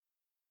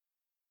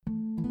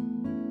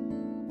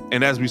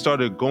And as we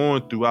started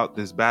going throughout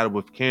this battle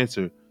with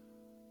cancer,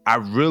 I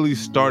really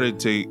started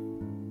to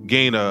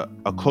gain a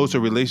closer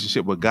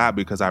relationship with God,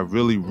 because I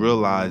really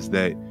realized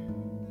that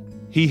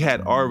he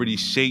had already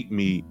shaped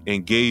me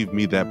and gave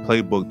me that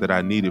playbook that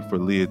I needed for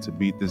Leah to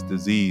beat this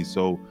disease.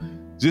 So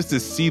just to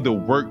see the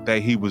work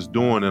that he was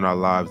doing in our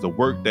lives, the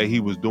work that he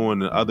was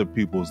doing in other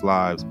people's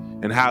lives,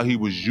 and how he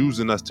was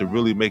using us to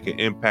really make an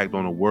impact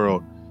on the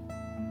world,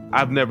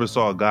 I've never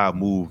saw God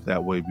move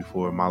that way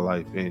before in my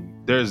life. And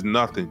there's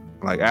nothing,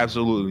 like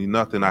absolutely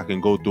nothing I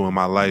can go through in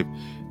my life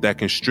that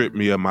can strip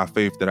me of my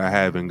faith that I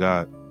have in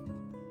God.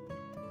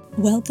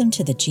 Welcome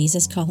to the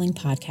Jesus Calling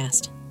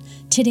Podcast.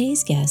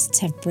 Today's guests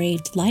have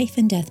braved life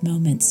and death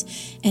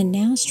moments and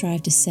now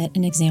strive to set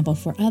an example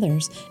for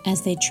others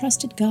as they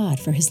trusted God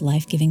for his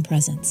life-giving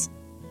presence.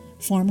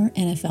 Former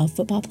NFL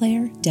football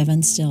player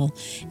Devin Still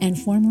and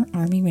former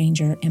Army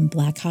Ranger and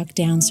Black Hawk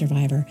Down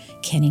survivor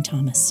Kenny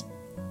Thomas.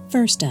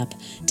 First up,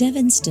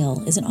 Devin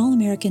Still is an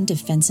All-American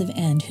defensive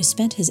end who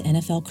spent his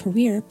NFL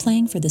career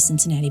playing for the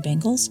Cincinnati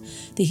Bengals,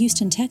 the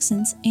Houston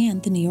Texans,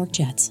 and the New York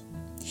Jets.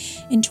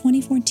 In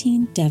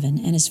 2014, Devin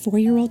and his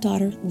 4-year-old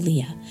daughter,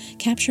 Leah,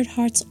 captured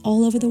hearts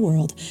all over the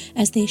world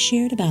as they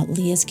shared about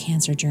Leah's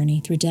cancer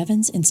journey through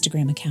Devin's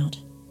Instagram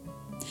account.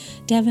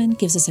 Devin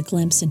gives us a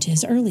glimpse into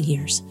his early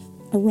years,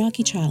 a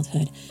rocky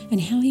childhood,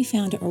 and how he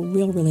found a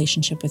real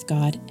relationship with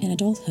God in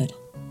adulthood.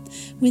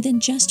 Within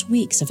just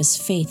weeks of his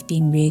faith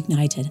being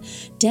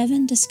reignited,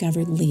 Devin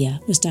discovered Leah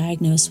was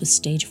diagnosed with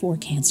stage 4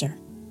 cancer.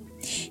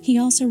 He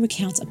also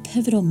recounts a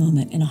pivotal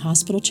moment in a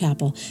hospital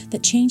chapel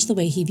that changed the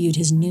way he viewed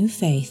his new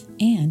faith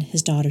and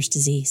his daughter's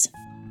disease.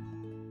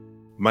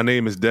 My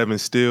name is Devin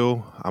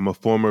Still. I'm a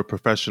former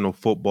professional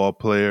football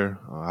player.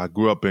 I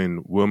grew up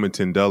in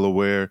Wilmington,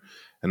 Delaware,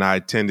 and I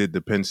attended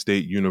the Penn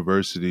State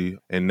University.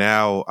 And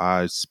now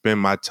I spend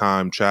my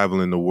time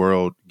traveling the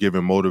world,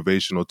 giving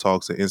motivational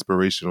talks and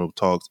inspirational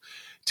talks,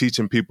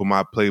 teaching people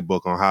my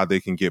playbook on how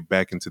they can get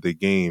back into the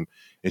game,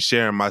 and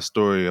sharing my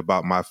story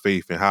about my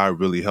faith and how it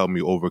really helped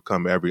me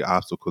overcome every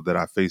obstacle that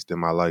I faced in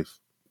my life.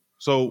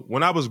 So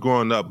when I was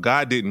growing up,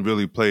 God didn't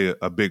really play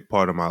a big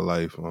part of my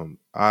life.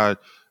 I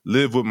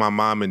lived with my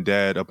mom and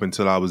dad up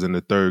until I was in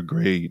the 3rd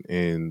grade,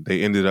 and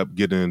they ended up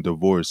getting a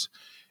divorce.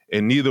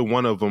 And neither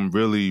one of them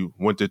really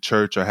went to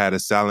church or had a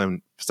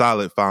solid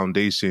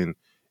foundation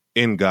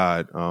in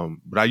God.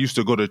 But I used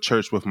to go to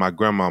church with my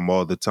grandmom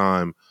all the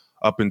time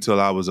up until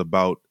I was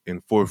about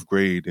in 4th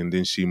grade, and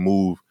then she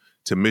moved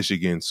to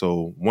Michigan.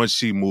 So once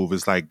she moved,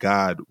 it's like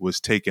God was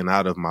taken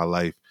out of my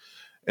life.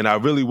 And I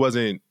really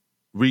wasn't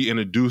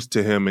reintroduced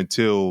to him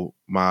until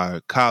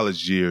my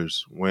college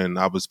years, when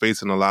I was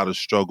facing a lot of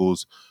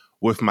struggles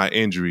with my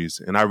injuries.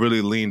 And I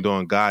really leaned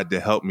on God to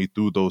help me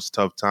through those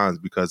tough times,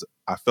 because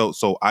I felt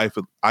so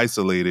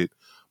isolated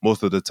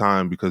most of the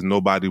time because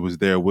nobody was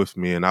there with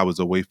me and I was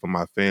away from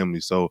my family.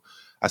 So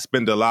I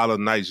spend a lot of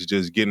nights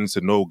just getting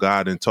to know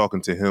God and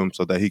talking to him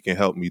so that he can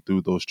help me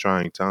through those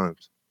trying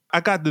times. I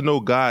got to know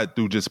God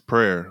through just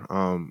prayer.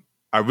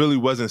 I really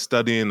wasn't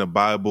studying the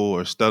Bible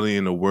or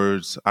studying the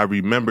words. I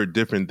remembered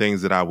different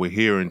things that I would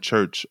hear in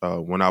church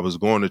when I was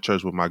going to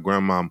church with my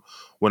grandmom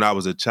when I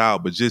was a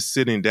child, but just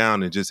sitting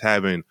down and just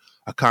having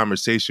a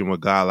conversation with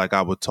God, like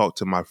I would talk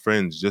to my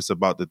friends just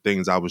about the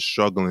things I was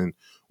struggling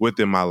with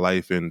in my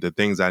life and the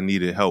things I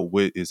needed help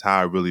with, is how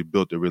I really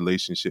built a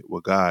relationship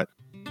with God.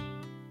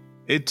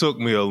 It took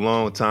me a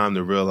long time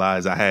to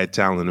realize I had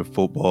talent in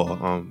football.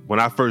 When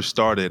I first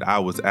started, I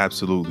was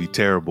absolutely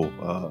terrible.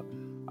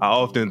 I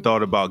often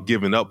thought about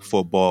giving up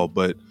football,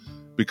 but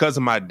because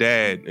of my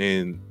dad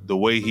and the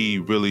way he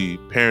really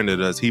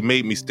parented us, he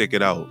made me stick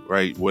it out,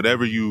 right?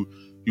 Whatever you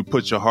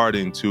put your heart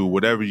into,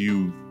 whatever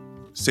you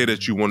say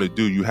that you want to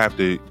do, you have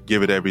to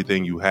give it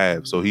everything you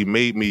have. So he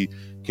made me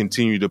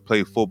continue to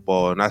play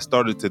football, and I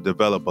started to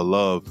develop a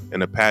love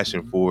and a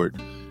passion for it.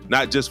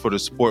 Not just for the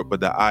sport, but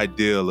the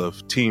ideal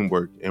of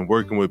teamwork and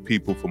working with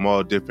people from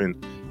all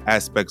different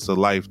aspects of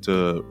life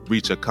to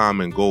reach a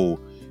common goal.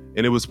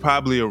 And it was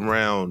probably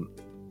around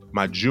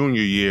my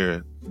junior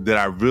year that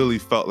I really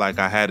felt like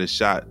I had a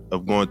shot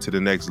of going to the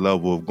next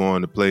level, of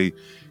going to play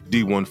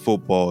D1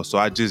 football. So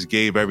I just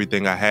gave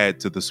everything I had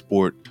to the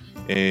sport.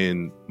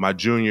 And my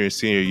junior and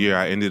senior year,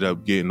 I ended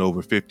up getting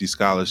over 50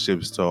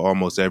 scholarships to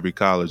almost every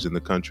college in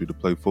the country to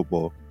play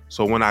football.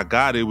 So when I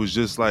got it, it was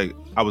just like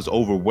I was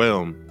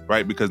overwhelmed,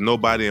 right? Because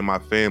nobody in my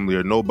family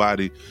or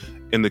nobody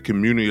in the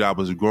community I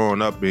was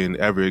growing up in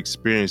ever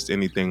experienced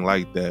anything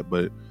like that.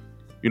 But,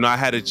 you know, I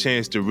had a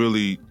chance to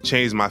really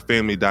change my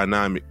family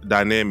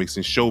dynamics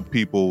and show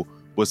people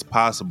what's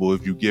possible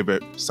if you give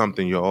it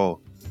something your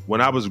all. When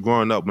I was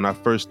growing up, when I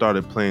first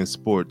started playing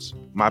sports,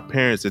 my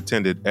parents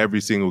attended every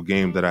single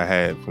game that I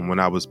had, from when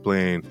I was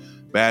playing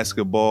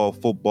basketball,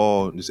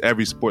 football, just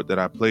every sport that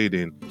I played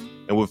in.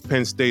 And with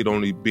Penn State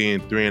only being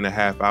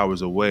 3.5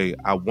 hours away,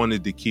 I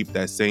wanted to keep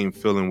that same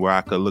feeling where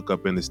I could look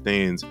up in the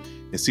stands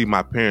and see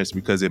my parents,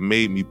 because it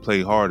made me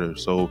play harder.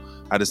 So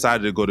I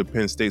decided to go to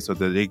Penn State so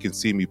that they can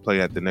see me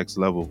play at the next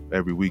level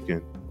every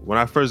weekend. When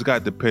I first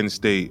got to Penn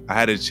State, I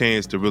had a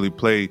chance to really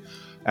play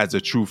as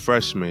a true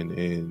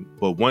freshman.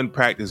 But one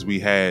practice we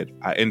had,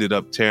 I ended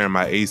up tearing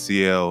my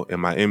ACL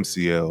and my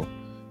MCL.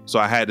 So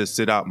I had to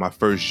sit out my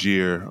first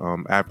year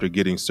after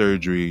getting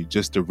surgery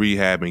just to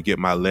rehab and get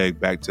my leg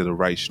back to the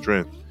right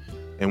strength.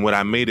 And when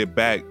I made it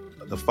back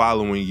the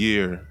following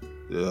year,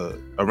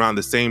 around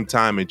the same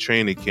time in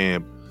training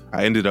camp,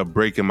 I ended up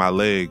breaking my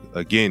leg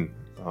again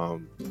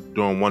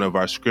during one of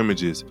our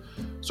scrimmages.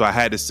 So I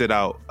had to sit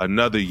out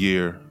another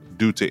year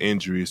due to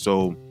injury.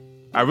 So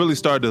I really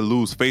started to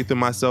lose faith in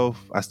myself.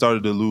 I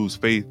started to lose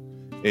faith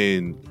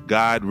in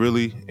God,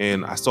 really.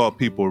 And I saw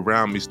people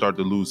around me start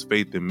to lose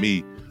faith in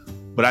me.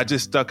 But I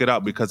just stuck it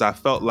out because I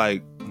felt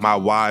like my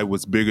why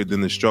was bigger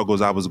than the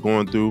struggles I was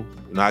going through.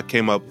 I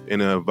came up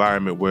in an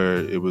environment where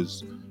it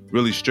was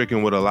really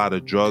stricken with a lot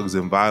of drugs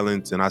and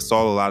violence. And I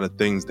saw a lot of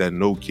things that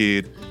no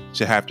kid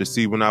should have to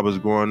see when I was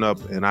growing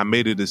up. And I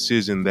made a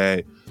decision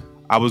that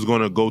I was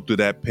going to go through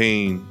that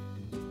pain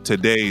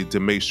today to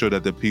make sure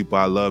that the people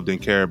I loved and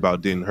cared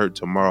about didn't hurt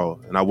tomorrow.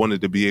 And I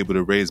wanted to be able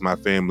to raise my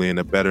family in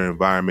a better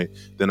environment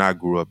than I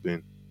grew up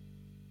in.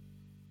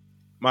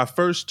 My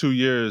first 2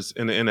 years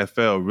in the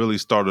NFL really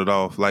started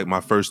off like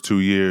my first 2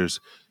 years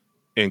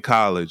in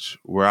college,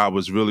 where I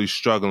was really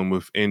struggling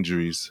with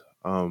injuries.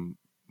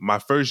 My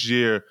first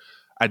year,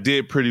 I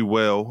did pretty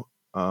well.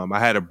 I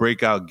had a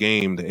breakout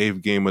game, the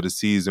 8th game of the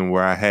season,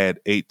 where I had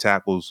 8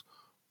 tackles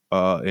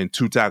and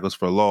 2 tackles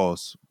for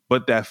loss.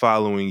 But that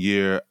following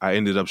year, I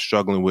ended up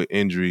struggling with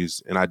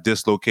injuries, and I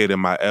dislocated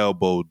my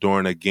elbow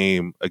during a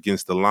game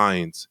against the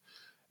Lions.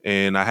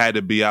 And I had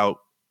to be out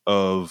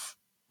of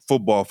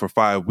football for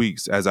 5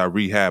 weeks as I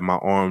rehabbed my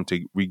arm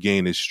to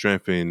regain its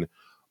strength and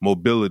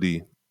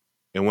mobility.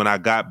 And when I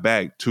got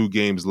back 2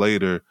 games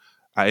later,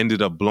 I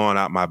ended up blowing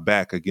out my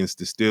back against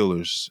the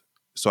Steelers.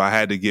 So I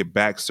had to get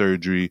back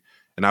surgery,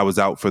 and I was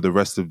out for the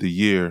rest of the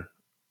year.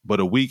 But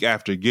a week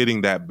after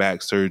getting that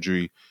back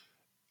surgery,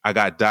 I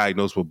got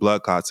diagnosed with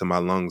blood clots in my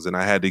lungs, and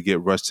I had to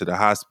get rushed to the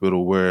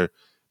hospital, where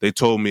they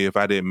told me if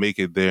I didn't make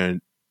it there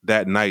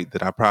that night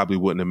that I probably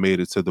wouldn't have made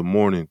it to the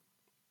morning.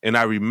 And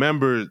I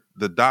remember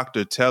the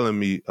doctor telling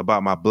me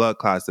about my blood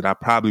clots that I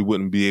probably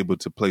wouldn't be able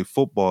to play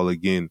football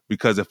again,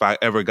 because if I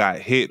ever got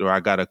hit or I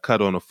got a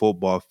cut on a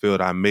football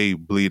field, I may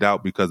bleed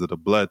out because of the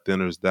blood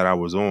thinners that I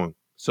was on.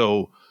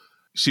 So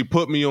she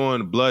put me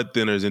on blood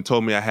thinners and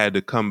told me I had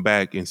to come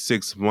back in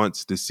 6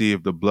 months to see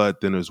if the blood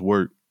thinners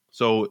worked.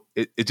 So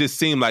it just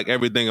seemed like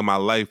everything in my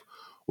life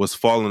was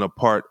falling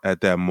apart at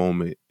that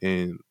moment.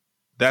 And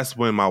that's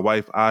when my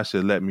wife,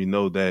 Asha, let me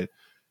know that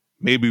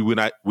maybe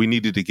we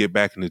needed to get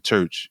back into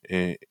church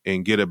and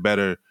get a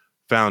better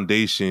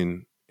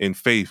foundation in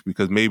faith,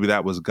 because maybe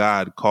that was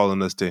God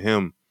calling us to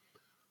him.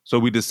 So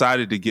we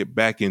decided to get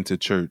back into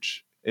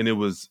church. And it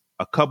was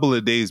a couple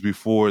of days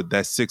before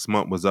that 6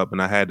 month was up,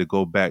 and I had to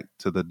go back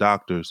to the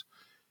doctors.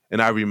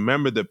 And I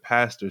remember the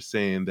pastor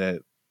saying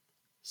that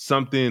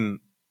something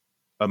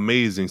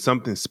amazing,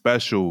 something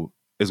special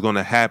is going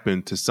to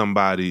happen to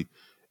somebody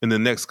in the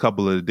next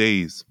couple of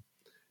days.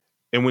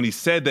 And when he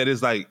said that,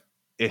 it's like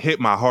it hit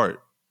my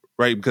heart,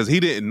 right? Because he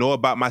didn't know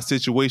about my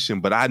situation,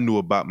 but I knew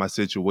about my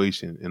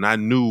situation. And I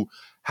knew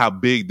how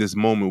big this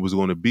moment was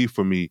going to be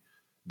for me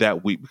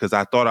that week, because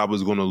I thought I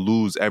was going to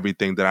lose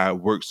everything that I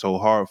worked so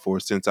hard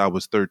for since I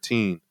was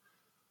 13.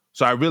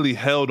 So I really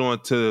held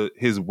on to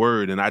his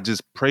word, and I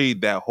just prayed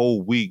that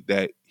whole week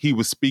that he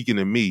was speaking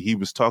to me. He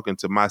was talking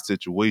to my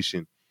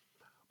situation.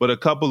 But a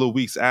couple of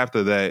weeks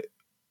after that,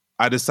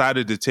 I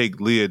decided to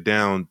take Leah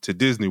down to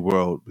Disney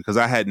World because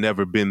I had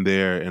never been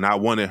there and I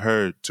wanted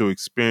her to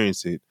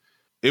experience it.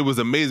 It was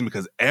amazing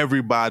because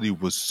everybody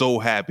was so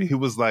happy. It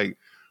was like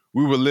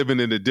we were living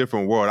in a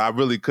different world. I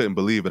really couldn't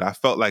believe it. I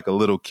felt like a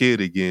little kid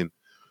again.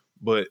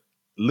 But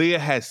Leah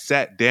had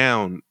sat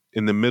down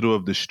in the middle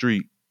of the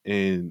street.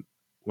 And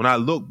when I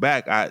looked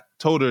back, I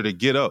told her to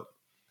get up.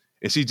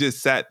 And she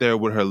just sat there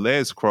with her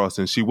legs crossed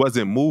and she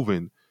wasn't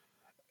moving.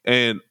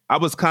 And I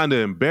was kind of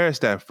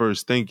embarrassed at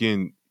first,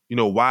 thinking,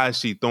 why is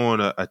she throwing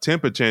a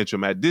temper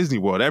tantrum at Disney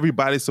World?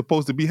 Everybody's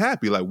supposed to be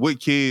happy. Like, what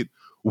kid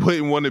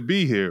wouldn't want to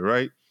be here,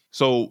 right?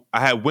 So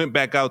I had went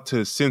back out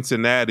to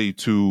Cincinnati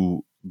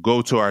to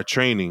go to our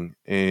training,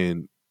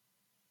 and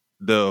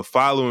the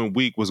following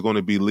week was going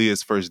to be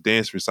Leah's first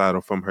dance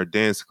recital from her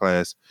dance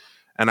class.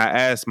 And I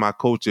asked my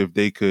coach if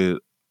they could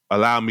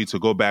allow me to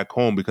go back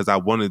home because I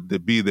wanted to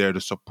be there to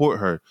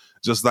support her.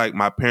 Just like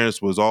my parents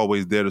was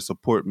always there to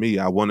support me,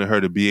 I wanted her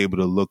to be able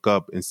to look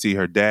up and see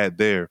her dad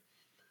there.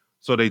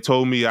 So they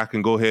told me I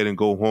can go ahead and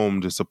go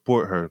home to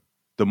support her.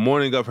 The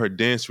morning of her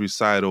dance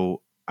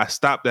recital, I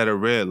stopped at a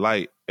red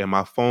light and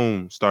my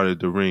phone started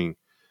to ring.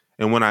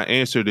 And when I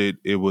answered it,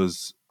 it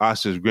was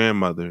Asha's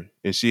grandmother.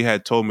 And she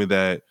had told me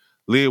that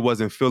Leah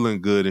wasn't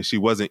feeling good and she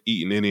wasn't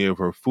eating any of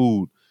her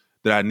food,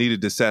 that I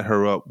needed to set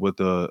her up with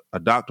a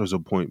doctor's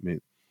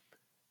appointment.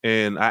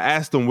 And I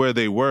asked them where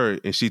they were,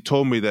 and she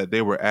told me that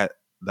they were at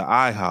the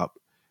IHOP.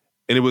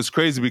 And it was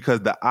crazy because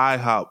the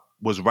IHOP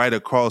was right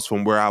across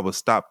from where I was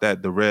stopped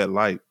at the red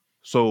light.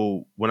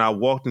 So when I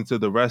walked into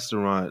the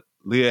restaurant,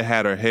 Leah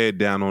had her head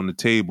down on the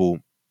table,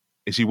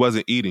 and she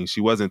wasn't eating. She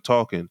wasn't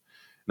talking.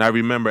 And And I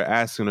remember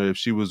asking her if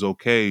she was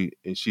okay,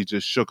 and she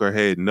just shook her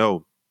head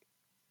no.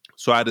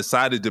 So I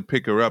decided to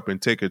pick her up and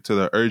take her to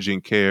the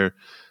urgent care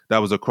that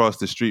was across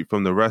the street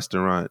from the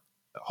restaurant,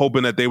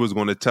 hoping that they was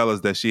going to tell us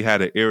that she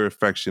had an ear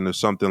infection or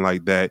something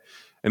like that.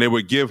 And they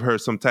would give her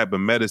some type of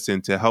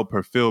medicine to help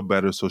her feel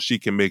better so she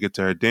can make it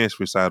to her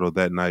dance recital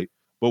that night.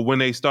 But when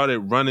they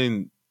started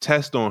running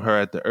tests on her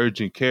at the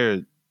urgent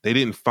care, they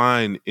didn't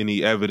find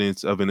any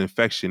evidence of an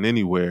infection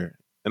anywhere.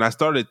 And I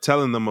started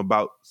telling them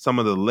about some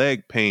of the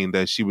leg pain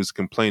that she was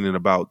complaining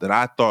about that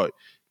I thought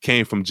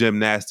came from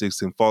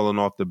gymnastics and falling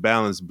off the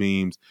balance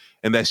beams,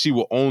 and that she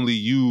would only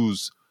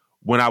use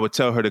when I would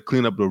tell her to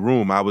clean up the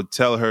room. I would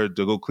tell her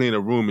to go clean a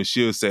room, and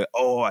she would say,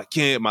 "Oh, I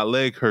can't, my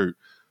leg hurt."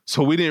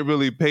 So we didn't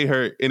really pay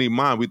her any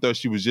mind. We thought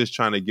she was just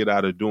trying to get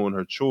out of doing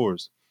her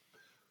chores.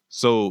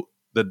 So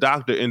the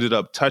doctor ended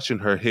up touching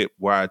her hip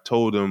where I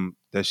told him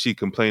that she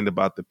complained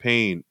about the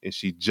pain, and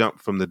she jumped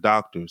from the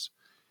doctors.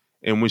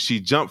 And when she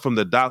jumped from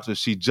the doctor,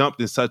 she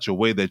jumped in such a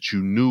way that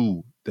you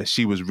knew that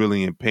she was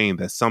really in pain,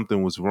 that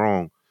something was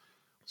wrong.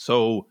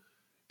 So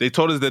they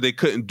told us that they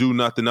couldn't do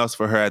nothing else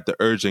for her at the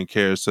urgent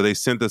care. So they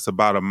sent us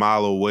about a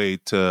mile away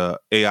to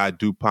AI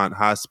DuPont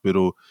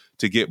Hospital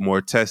to get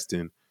more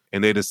testing.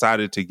 And they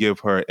decided to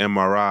give her an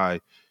MRI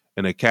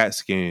and a CAT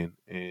scan.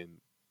 And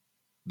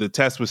the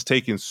test was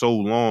taking so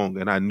long.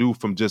 And I knew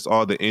from just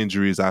all the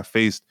injuries I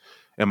faced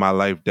in my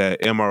life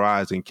that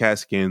MRIs and CAT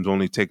scans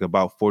only take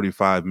about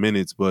 45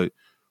 minutes, but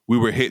we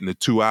were hitting the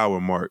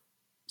 2-hour mark.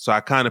 So I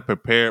kind of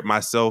prepared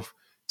myself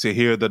to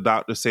hear the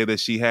doctor say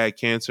that she had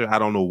cancer. I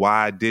don't know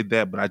why I did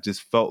that, but I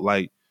just felt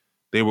like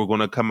they were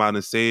going to come out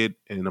and say it.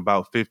 And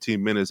about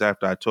 15 minutes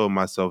after I told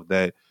myself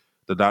that,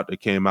 the doctor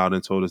came out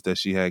and told us that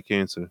she had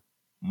cancer.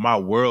 My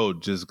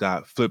world just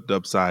got flipped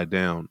upside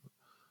down.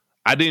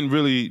 I didn't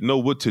really know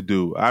what to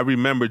do. I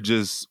remember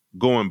just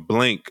going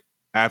blank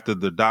after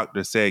the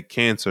doctor said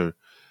cancer.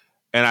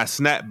 And I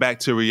snapped back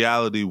to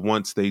reality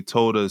once they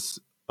told us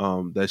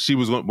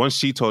once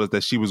she told us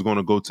that she was going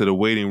to go to the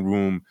waiting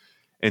room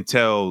and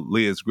tell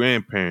Leah's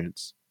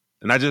grandparents.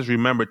 And I just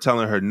remember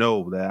telling her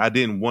no, that I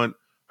didn't want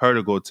her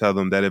to go tell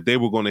them, that if they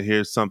were going to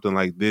hear something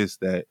like this,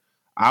 that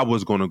I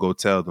was going to go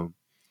tell them.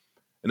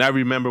 And I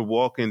remember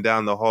walking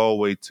down the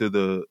hallway to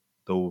the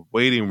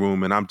waiting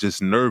room, and I'm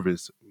just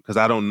nervous because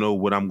I don't know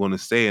what I'm going to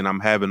say. And I'm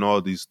having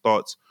all these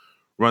thoughts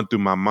run through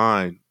my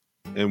mind.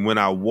 And when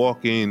I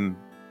walk in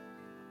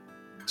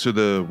to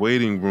the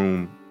waiting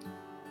room,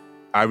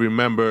 I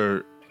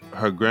remember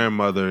her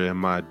grandmother and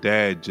my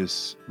dad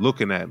just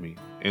looking at me,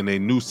 and they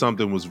knew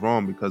something was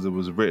wrong because it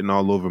was written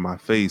all over my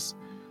face.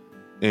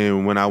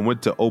 And when I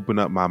went to open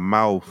up my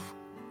mouth,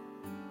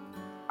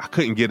 I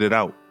couldn't get it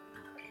out.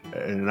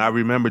 And I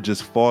remember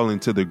just falling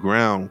to the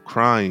ground,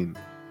 crying,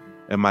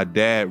 and my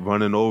dad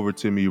running over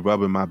to me,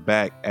 rubbing my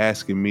back,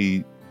 asking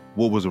me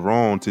what was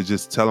wrong, to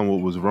just tell him what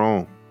was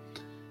wrong.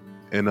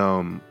 And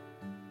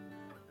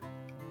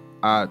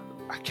I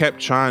kept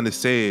trying to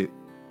say it,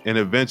 and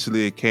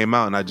eventually it came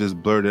out, and I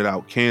just blurted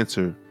out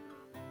cancer.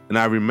 And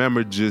I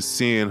remember just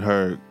seeing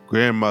her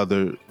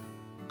grandmother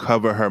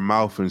cover her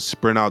mouth and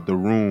sprint out the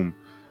room.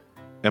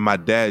 And my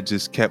dad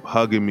just kept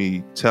hugging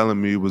me,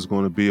 telling me it was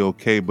going to be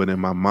okay. But in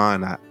my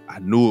mind, I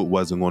knew it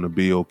wasn't going to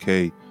be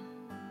okay.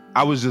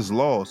 I was just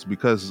lost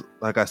because,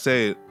 like I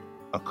said,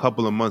 a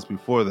couple of months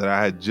before that,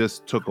 I had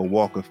just took a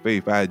walk of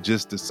faith. I had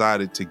just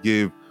decided to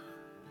give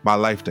my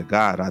life to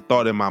God. I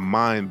thought in my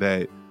mind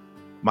that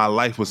my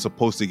life was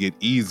supposed to get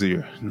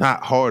easier,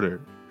 not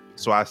harder.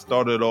 So I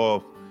started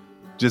off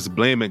just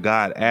blaming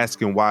God,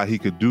 asking why he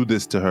could do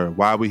this to her.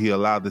 Why would he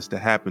allow this to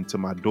happen to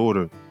my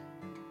daughter?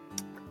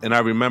 And I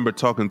remember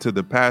talking to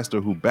the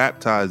pastor who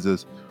baptized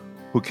us,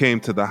 who came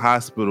to the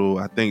hospital,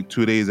 I think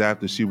 2 days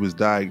after she was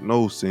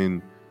diagnosed.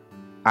 And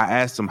I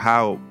asked him,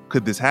 how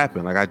could this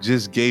happen? Like, I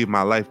just gave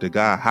my life to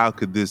God. How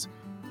could this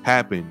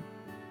happen?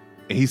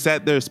 And he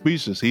sat there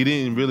speechless. He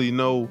didn't really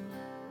know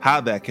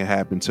how that can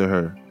happen to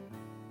her.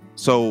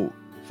 So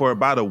for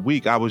about a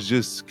week, I was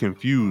just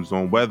confused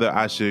on whether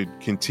I should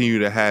continue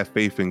to have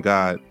faith in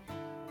God,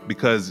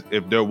 because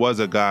if there was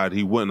a God,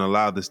 he wouldn't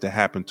allow this to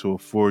happen to a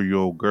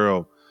 4-year-old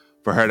girl,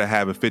 for her to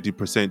have a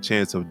 50%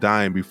 chance of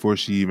dying before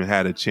she even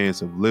had a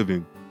chance of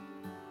living.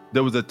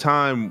 There was a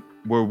time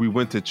where we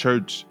went to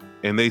church,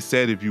 and they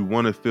said if you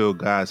want to feel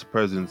God's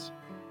presence,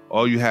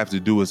 all you have to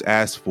do is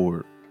ask for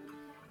it.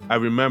 I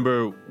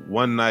remember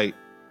one night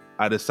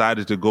I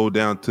decided to go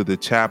down to the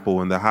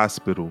chapel in the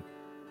hospital,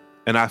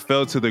 and I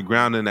fell to the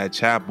ground in that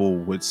chapel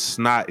with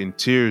snot and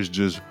tears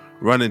just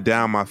running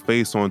down my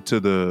face onto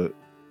the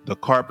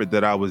carpet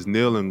that I was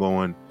kneeling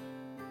on.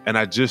 And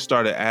I just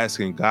started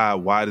asking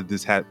God, why did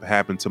this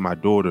happen to my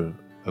daughter?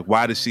 Like,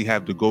 why did she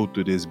have to go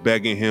through this?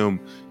 Begging him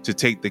to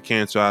take the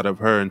cancer out of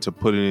her and to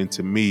put it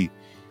into me.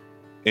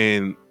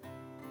 And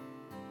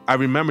I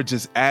remember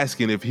just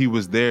asking if he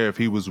was there, if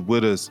he was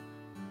with us,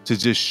 to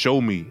just show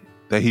me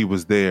that he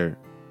was there.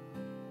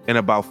 And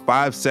about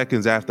 5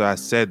 seconds after I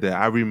said that,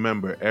 I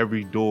remember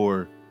every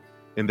door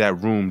in that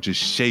room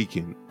just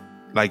shaking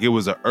like it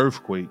was an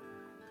earthquake.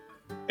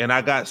 And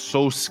I got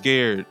so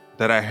scared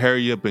that I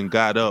hurried up and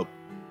got up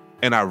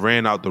and I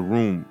ran out the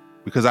room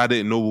because I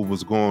didn't know what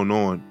was going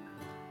on.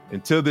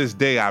 Until this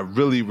day, I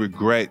really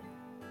regret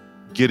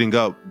getting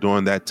up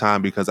during that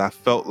time because I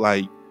felt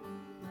like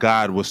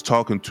God was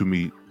talking to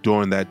me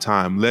during that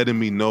time, letting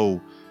me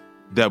know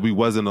that we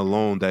wasn't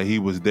alone, that he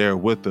was there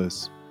with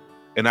us.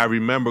 And I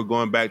remember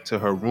going back to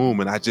her room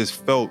and I just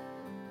felt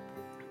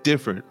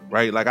different,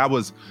 right? Like I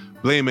was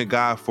blaming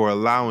God for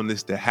allowing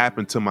this to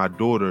happen to my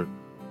daughter.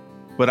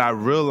 But I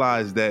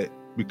realized that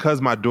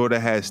because my daughter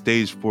had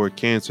stage 4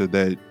 cancer,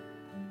 that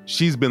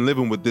she's been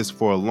living with this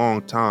for a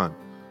long time.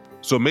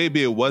 So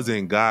maybe it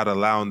wasn't God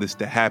allowing this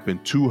to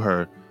happen to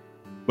her,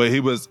 but he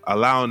was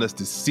allowing us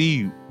to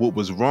see what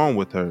was wrong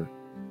with her,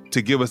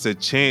 to give us a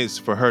chance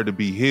for her to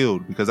be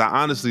healed. Because I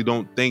honestly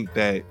don't think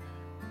that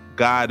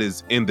God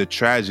is in the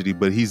tragedy,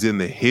 but he's in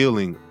the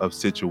healing of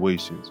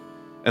situations.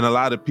 And a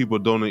lot of people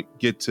don't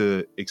get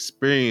to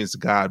experience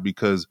God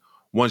because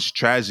once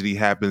tragedy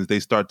happens, they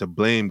start to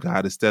blame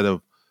God instead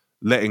of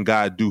letting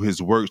God do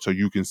his work so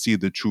you can see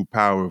the true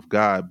power of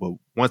God. But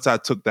once I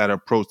took that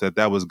approach,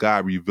 that was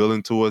God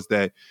revealing to us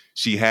that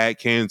she had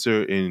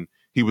cancer and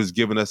he was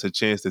giving us a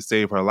chance to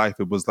save her life,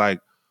 it was like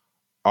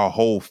our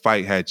whole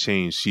fight had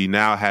changed. She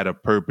now had a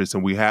purpose,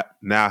 and we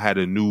now had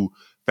a new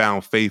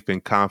found faith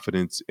and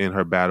confidence in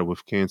her battle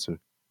with cancer.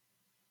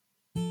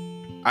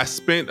 I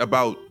spent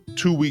about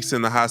 2 weeks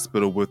in the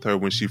hospital with her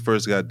when she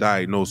first got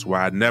diagnosed,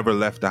 where I never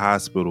left the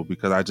hospital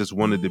because I just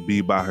wanted to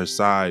be by her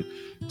side,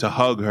 to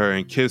hug her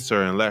and kiss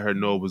her and let her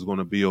know it was going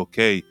to be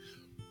okay.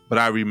 But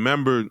I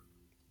remember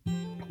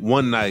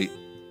one night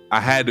I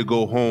had to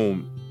go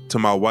home to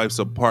my wife's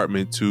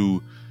apartment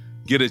to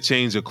get a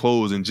change of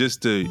clothes and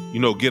just to,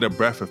 get a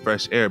breath of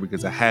fresh air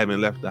because I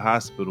haven't left the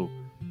hospital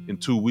in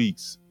 2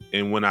 weeks.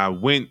 And when I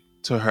went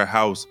to her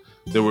house,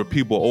 there were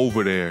people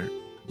over there.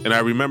 And I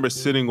remember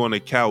sitting on a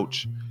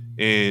couch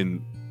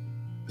and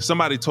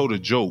somebody told a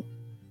joke,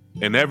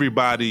 and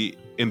everybody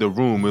in the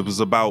room, it was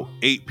about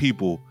 8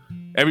 people,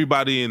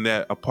 everybody in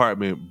that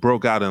apartment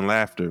broke out in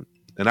laughter.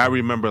 And I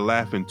remember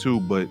laughing too,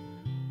 but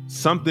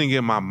something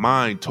in my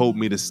mind told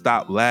me to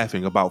stop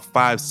laughing about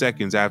 5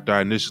 seconds after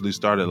I initially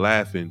started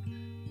laughing.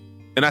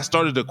 And I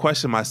started to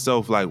question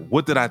myself, like,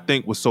 what did I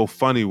think was so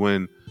funny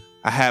when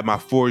I had my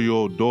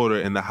 4-year-old daughter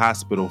in the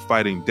hospital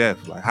fighting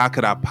death? Like, how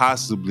could I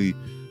possibly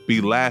be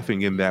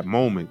laughing in that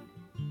moment?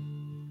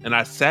 And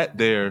I sat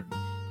there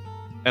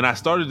and I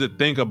started to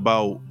think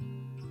about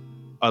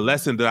a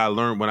lesson that I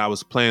learned when I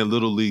was playing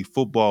Little League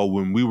football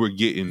when we were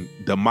getting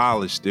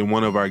demolished in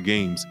one of our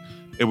games.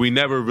 And we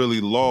never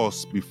really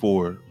lost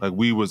before. Like,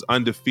 we was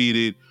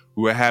undefeated.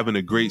 We were having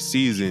a great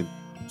season.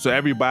 So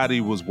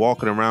everybody was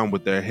walking around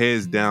with their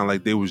heads down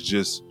like they was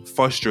just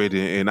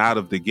frustrated and out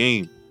of the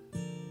game.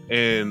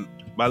 And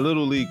my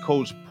Little League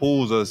coach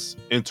pulls us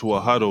into a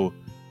huddle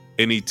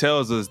and he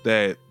tells us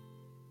that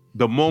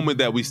the moment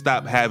that we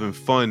stop having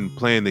fun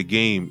playing the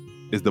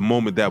game is the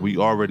moment that we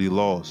already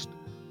lost.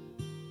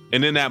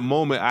 And in that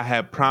moment, I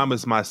had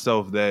promised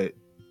myself that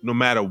no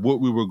matter what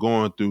we were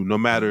going through, no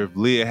matter if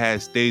Leah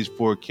had stage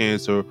 4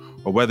 cancer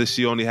or whether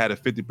she only had a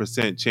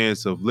 50%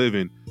 chance of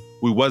living,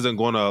 we wasn't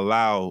going to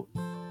allow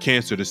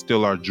cancer to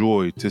steal our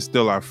joy, to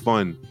steal our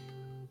fun.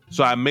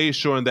 So I made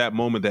sure in that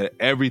moment that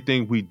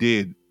everything we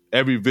did,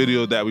 every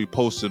video that we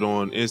posted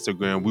on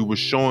Instagram, we were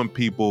showing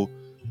people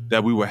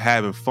that we were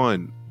having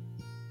fun.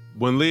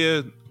 When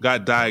Leah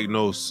got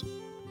diagnosed,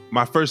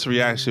 my first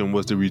reaction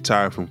was to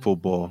retire from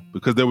football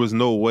because there was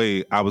no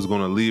way I was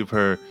going to leave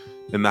her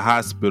in the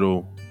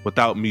hospital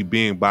without me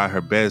being by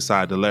her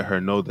bedside to let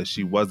her know that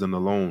she wasn't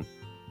alone.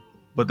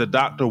 But the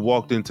doctor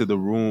walked into the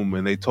room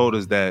and they told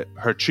us that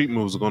her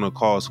treatment was going to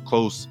cost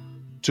close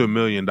to $1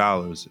 million.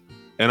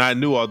 And I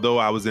knew, although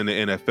I was in the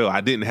NFL,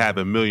 I didn't have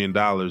 $1 million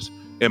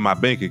in my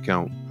bank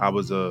account. I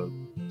was a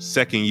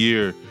second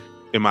year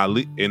in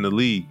the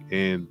league.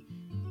 And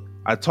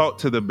I talked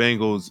to the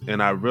Bengals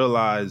and I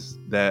realized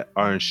that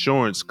our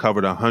insurance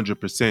covered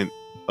 100%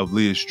 of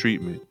Leah's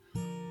treatment.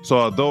 So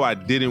although I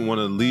didn't want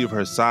to leave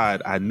her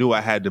side, I knew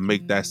I had to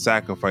make that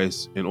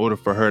sacrifice in order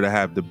for her to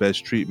have the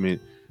best treatment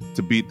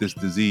to beat this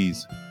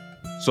disease.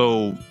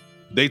 So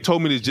they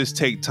told me to just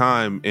take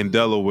time in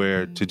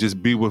Delaware to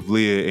just be with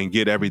Leah and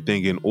get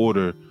everything in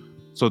order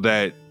so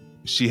that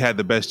she had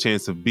the best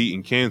chance of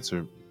beating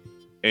cancer.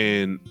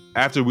 And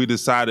after we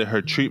decided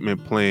her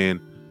treatment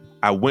plan,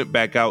 I went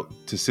back out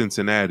to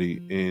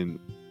Cincinnati and,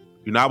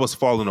 I was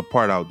falling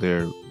apart out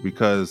there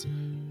because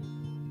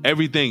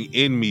everything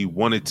in me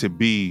wanted to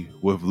be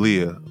with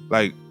Leah.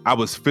 Like, I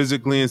was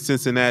physically in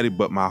Cincinnati,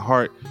 but my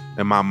heart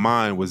and my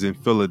mind was in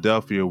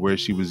Philadelphia where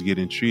she was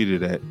getting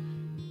treated at.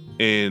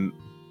 And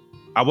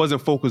I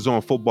wasn't focused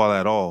on football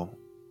at all.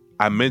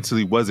 I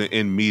mentally wasn't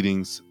in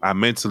meetings. I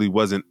mentally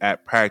wasn't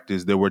at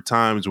practice. There were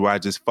times where I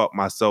just felt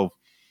myself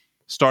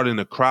starting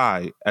to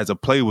cry as a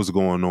play was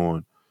going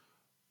on,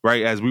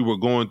 right? As we were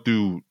going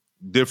through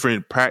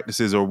different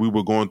practices or we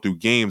were going through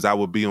games, I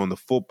would be on the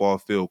football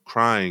field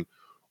crying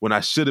when I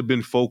should have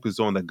been focused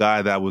on the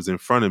guy that was in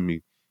front of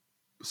me.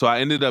 So I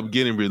ended up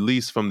getting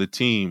released from the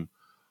team.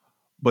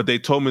 but they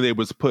told me they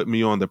was putting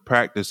me on the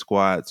practice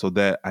squad so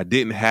that I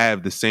didn't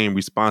have the same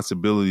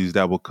responsibilities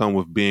that would come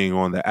with being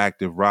on the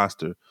active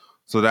roster,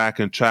 so that I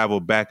can travel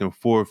back and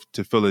forth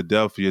to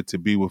Philadelphia to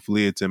be with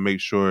Leah to make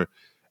sure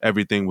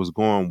everything was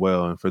going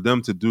well. And for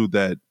them to do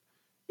that,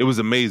 it was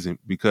amazing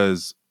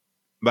because,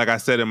 like I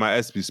said in my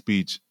ESPY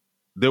speech,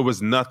 there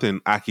was nothing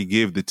I could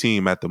give the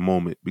team at the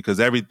moment because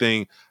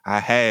everything I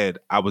had,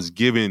 I was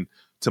giving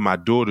to my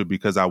daughter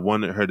because I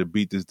wanted her to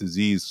beat this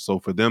disease. So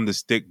for them to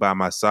stick by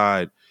my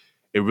side,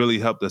 it really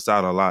helped us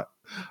out a lot.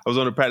 I was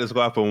on the practice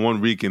squad for 1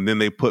 week, and then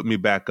they put me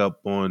back up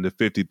on the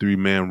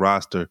 53-man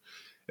roster.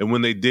 And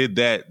when they did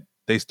that,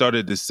 they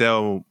started to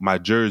sell my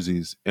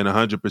jerseys, and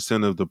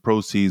 100% of the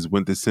proceeds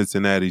went to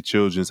Cincinnati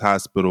Children's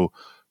Hospital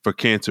for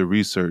cancer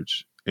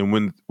research.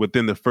 And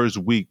within the first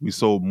week, we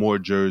sold more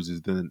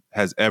jerseys than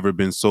has ever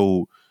been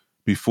sold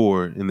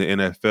before in the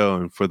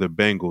NFL and for the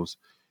Bengals.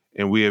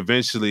 And we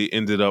eventually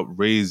ended up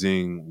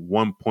raising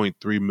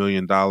 $1.3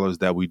 million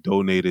that we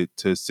donated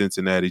to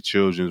Cincinnati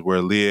Children's,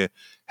 where Leah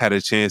had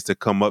a chance to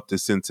come up to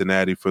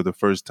Cincinnati for the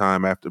first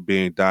time after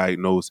being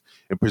diagnosed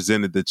and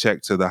presented the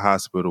check to the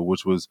hospital,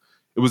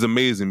 it was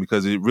amazing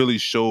because it really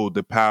showed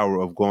the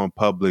power of going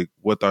public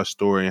with our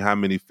story and how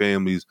many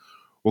families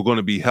were going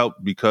to be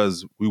helped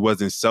because we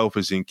wasn't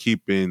selfish in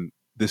keeping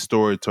this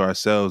story to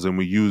ourselves, and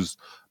we used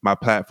my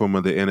platform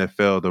of the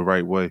NFL the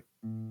right way.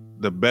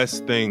 The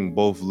best thing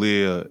both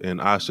Leah and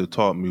Asha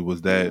taught me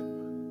was that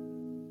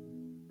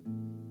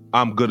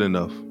I'm good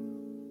enough.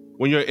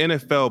 When you're an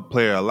NFL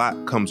player, a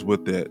lot comes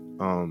with it.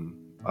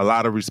 A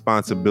lot of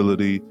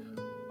responsibility,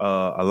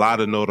 a lot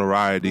of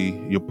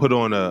notoriety. You're put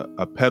on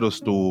a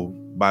pedestal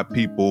by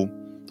people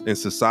in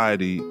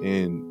society.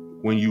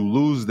 And when you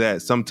lose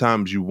that,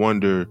 sometimes you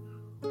wonder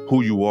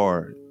who you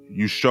are.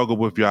 You struggle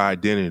with your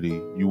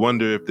identity. You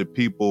wonder if the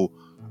people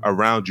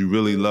around you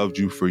really loved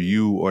you for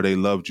you or they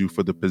loved you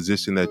for the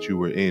position that you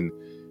were in.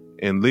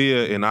 And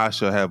Leah and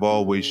Asha have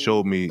always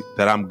showed me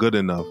that I'm good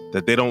enough,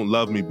 that they don't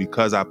love me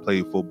because I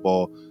played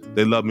football.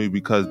 They love me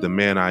because the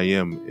man I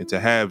am. And to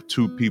have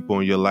two people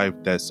in your life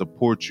that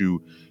support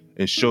you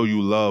and show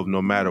you love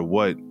no matter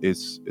what,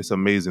 it's an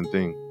amazing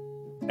thing.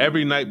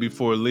 Every night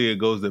before Leah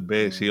goes to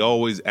bed, she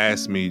always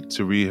asks me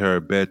to read her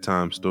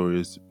bedtime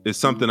stories. It's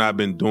something I've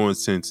been doing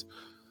since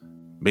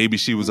maybe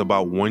she was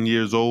about 1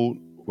 year old,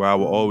 where I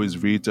would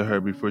always read to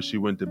her before she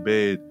went to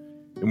bed.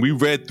 And we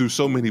read through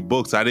so many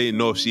books, I didn't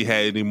know if she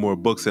had any more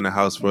books in the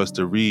house for us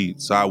to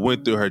read. So I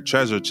went through her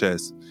treasure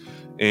chest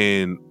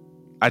and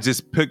I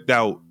just picked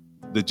out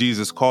the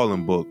Jesus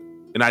Calling book.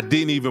 And I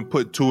didn't even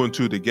put two and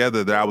two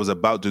together that I was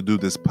about to do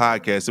this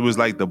podcast. It was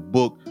like the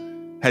book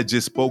had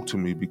just spoke to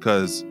me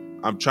because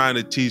I'm trying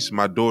to teach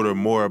my daughter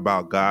more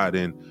about God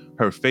and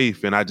her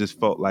faith. And I just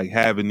felt like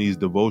having these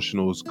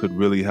devotionals could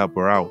really help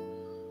her out.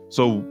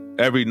 So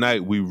every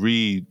night we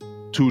read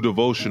 2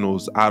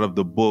 devotionals out of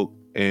the book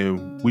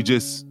and we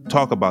just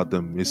talk about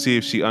them and see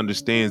if she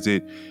understands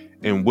it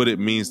and what it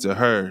means to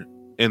her.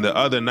 And the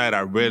other night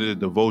I read a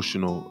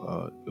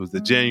devotional. It was the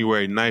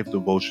January 9th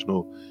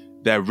devotional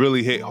that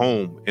really hit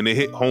home, and it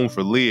hit home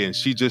for Leah, and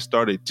she just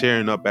started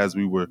tearing up as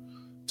we were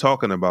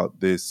talking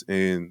about this.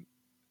 And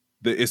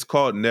it's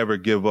called Never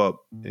Give Up,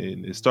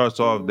 and it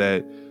starts off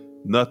that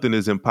nothing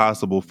is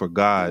impossible for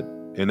God,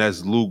 and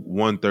that's Luke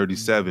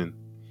 1:37.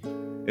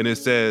 And it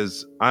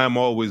says, I am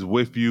always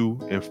with you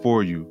and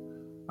for you.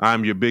 I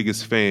am your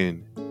biggest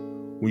fan.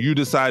 When you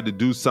decide to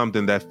do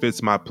something that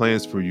fits my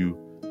plans for you,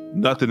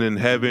 nothing in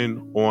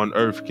heaven or on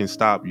earth can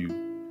stop you.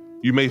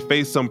 You may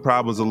face some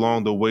problems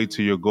along the way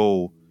to your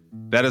goal.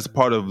 That is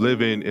part of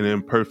living in an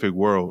imperfect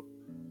world.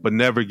 But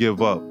never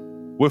give up.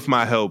 With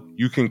my help,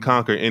 you can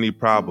conquer any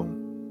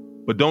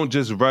problem. But don't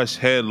just rush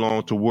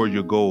headlong toward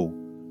your goal.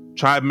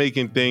 Try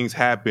making things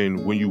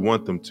happen when you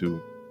want them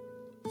to.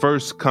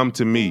 First, come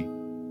to me.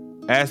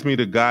 Ask me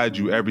to guide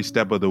you every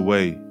step of the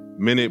way,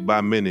 minute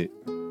by minute.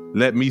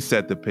 Let me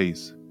set the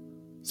pace.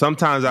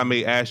 Sometimes I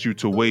may ask you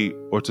to wait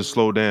or to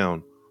slow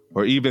down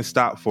or even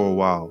stop for a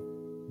while.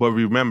 But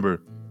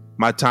remember,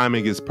 my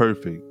timing is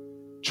perfect.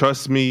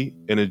 Trust me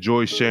and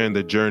enjoy sharing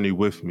the journey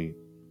with me.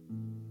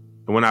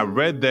 And when I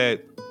read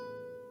that,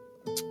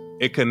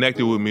 it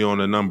connected with me on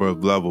a number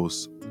of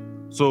levels.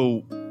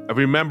 So I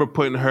remember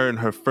putting her in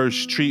her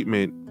first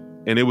treatment,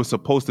 and it was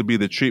supposed to be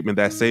the treatment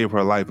that saved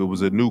her life. It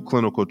was a new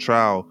clinical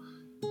trial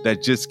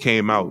that just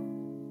came out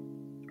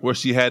where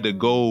she had to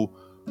go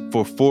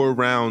for 4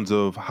 rounds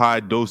of high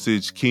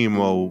dosage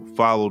chemo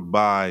followed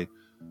by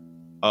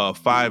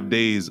 5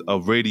 days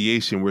of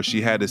radiation, where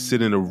she had to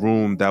sit in a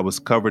room that was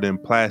covered in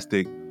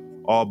plastic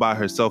all by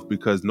herself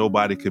because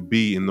nobody could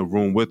be in the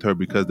room with her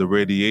because the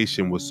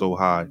radiation was so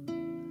high.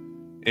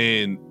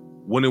 And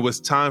when it was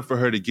time for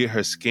her to get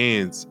her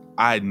scans,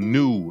 I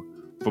knew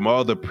from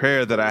all the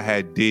prayer that I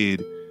had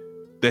did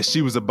that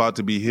she was about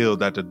to be healed,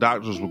 that the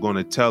doctors were going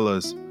to tell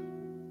us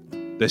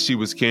that she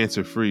was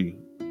cancer-free.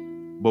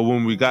 But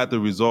when we got the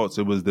results,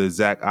 it was the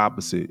exact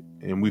opposite.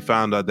 And we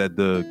found out that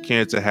the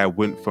cancer had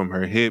went from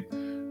her hip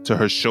to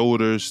her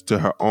shoulders, to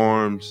her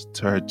arms,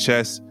 to her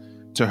chest,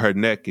 to her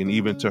neck, and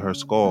even to her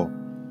skull.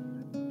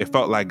 it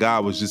felt like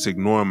God was just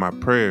ignoring my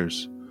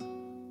prayers.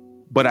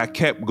 But I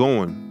kept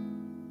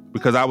going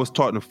because I was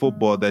taught in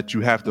football that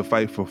you have to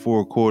fight for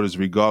 4 quarters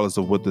regardless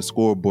of what the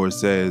scoreboard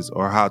says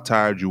or how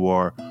tired you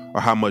are or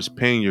how much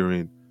pain you're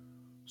in.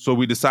 So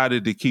we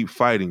decided to keep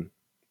fighting.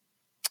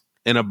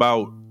 And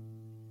about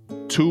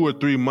 2 or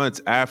 3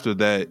 months after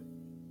that,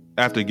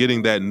 after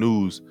getting that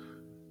news,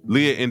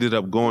 Leah ended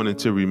up going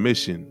into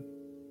remission.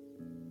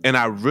 And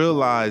I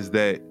realized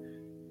that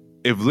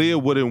if Leah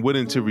wouldn't went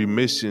into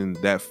remission,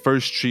 that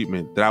first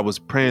treatment that I was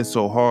praying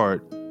so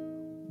hard,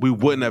 we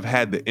wouldn't have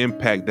had the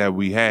impact that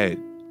we had.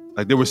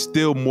 Like, there was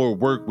still more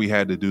work we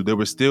had to do. There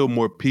were still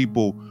more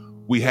people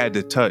we had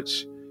to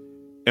touch.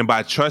 And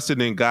by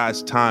trusting in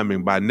God's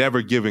timing, by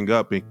never giving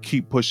up and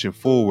keep pushing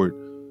forward,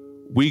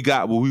 we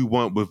got what we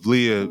want with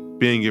Leah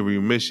being in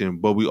remission,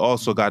 but we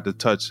also got to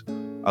touch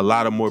a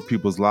lot of more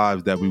people's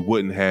lives that we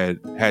wouldn't have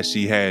had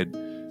she had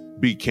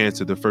beat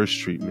cancer the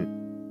first treatment.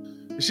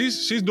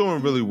 She's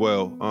doing really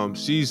well.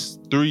 She's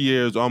 3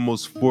 years,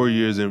 almost 4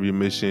 years in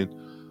remission.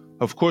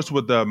 Of course,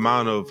 with the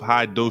amount of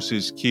high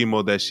dosage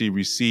chemo that she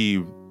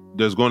received,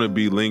 there's going to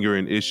be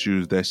lingering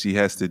issues that she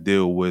has to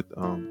deal with.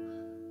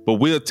 But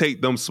we'll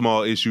take them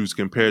small issues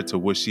compared to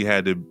what she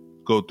had to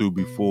go through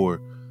before.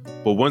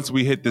 But once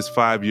we hit this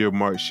 5-year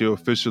mark, she'll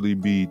officially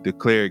be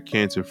declared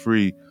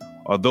cancer-free,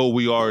 although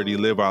we already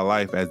live our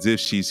life as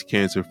if she's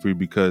cancer-free,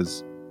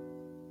 because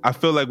I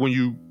feel like when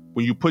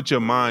you put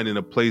your mind in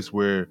a place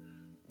where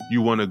you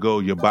want to go,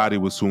 your body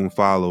will soon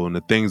follow, and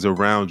the things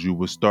around you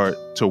will start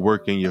to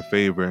work in your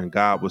favor, and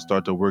God will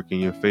start to work in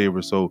your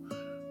favor. So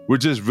we're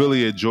just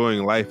really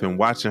enjoying life and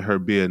watching her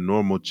be a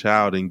normal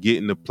child and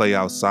getting to play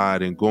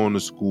outside and going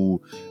to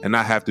school and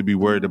not have to be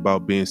worried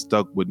about being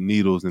stuck with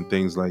needles and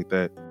things like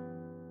that.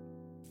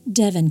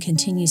 Devin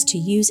continues to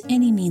use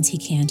any means he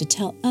can to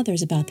tell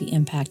others about the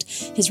impact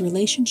his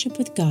relationship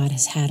with God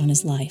has had on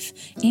his life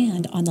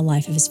and on the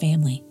life of his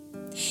family.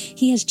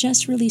 He has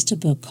just released a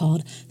book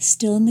called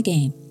Still in the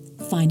Game,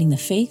 Finding the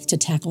Faith to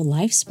Tackle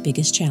Life's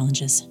Biggest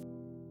Challenges.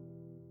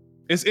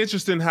 It's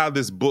interesting how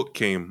this book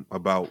came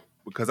about,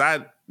 because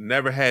I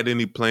never had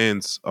any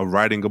plans of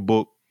writing a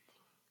book.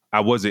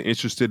 I wasn't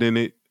interested in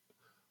it.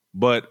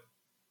 But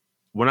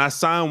when I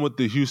signed with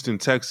the Houston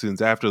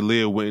Texans after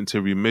Leah went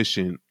into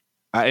remission,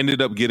 I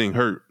ended up getting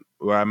hurt,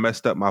 where I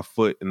messed up my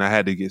foot and I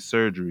had to get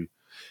surgery.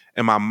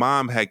 And my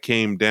mom had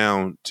came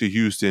down to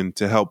Houston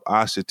to help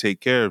Asha take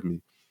care of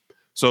me.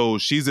 So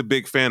she's a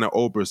big fan of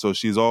Oprah, so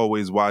she's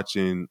always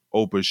watching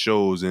Oprah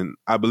shows. And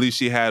I believe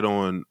she had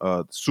on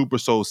Super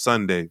Soul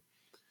Sunday.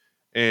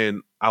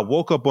 And I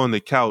woke up on the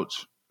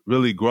couch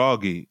really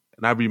groggy.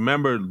 And I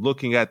remember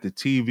looking at the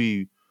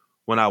TV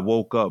when I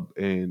woke up,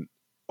 and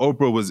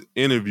Oprah was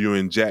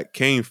interviewing Jack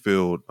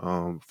Canfield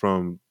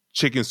from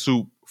Chicken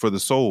Soup for the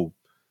Soul.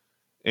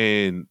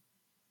 And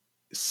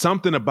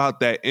something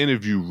about that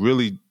interview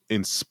really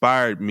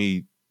inspired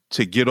me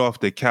to get off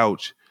the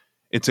couch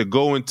and to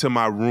go into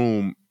my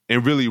room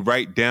and really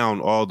write down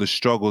all the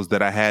struggles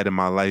that I had in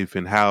my life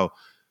and how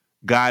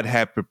God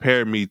had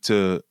prepared me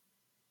to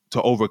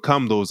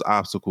overcome those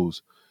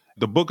obstacles.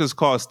 The book is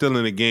called Still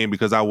in the Game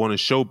because I want to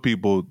show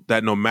people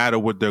that no matter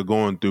what they're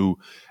going through,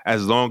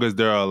 as long as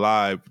they're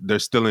alive, they're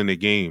still in the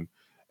game.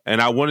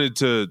 And I wanted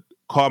to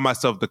call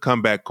myself the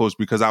comeback coach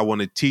because I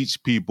want to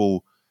teach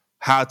people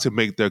how to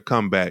make their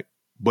comeback.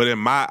 But in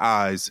my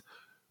eyes,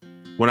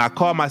 when I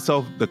call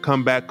myself the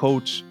comeback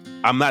coach,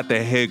 I'm not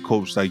the head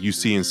coach like you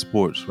see in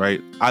sports,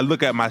 right? I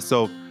look at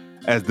myself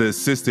as the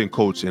assistant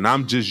coach, and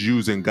I'm just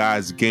using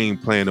God's game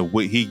plan of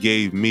what he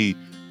gave me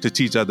to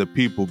teach other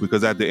people,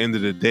 because at the end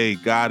of the day,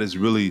 God is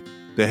really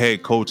the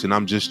head coach, and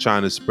I'm just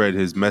trying to spread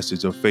his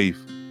message of faith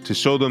to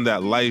show them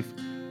that life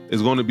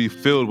is going to be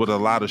filled with a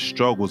lot of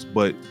struggles,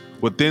 but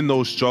within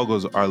those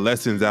struggles are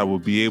lessons that will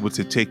be able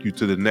to take you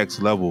to the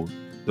next level,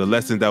 the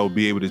lessons that will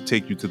be able to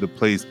take you to the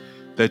place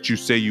that you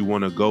say you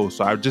want to go.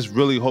 So I just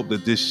really hope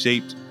that this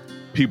shaped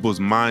people's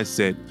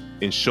mindset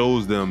and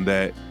shows them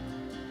that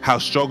how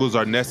struggles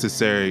are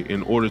necessary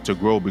in order to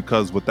grow,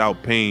 because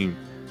without pain,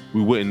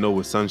 we wouldn't know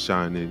what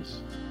sunshine is.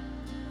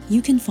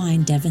 You can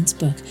find Devin's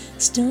book,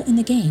 Still in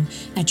the Game,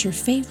 at your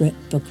favorite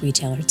book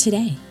retailer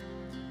today.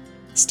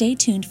 Stay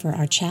tuned for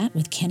our chat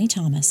with Kenny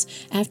Thomas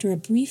after a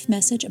brief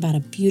message about a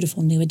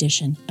beautiful new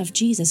edition of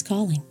Jesus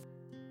Calling.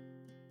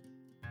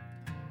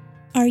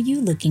 Are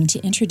you looking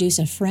to introduce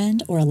a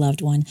friend or a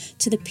loved one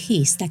to the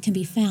peace that can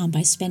be found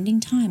by spending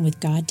time with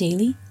God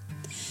daily?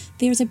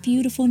 There's a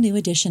beautiful new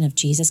edition of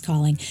Jesus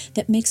Calling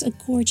that makes a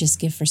gorgeous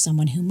gift for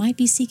someone who might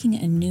be seeking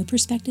a new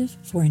perspective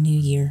for a new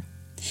year.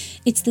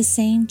 It's the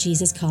same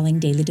Jesus Calling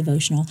daily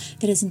devotional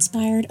that has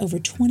inspired over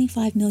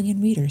 25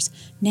 million readers,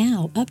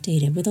 now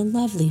updated with a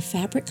lovely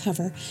fabric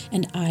cover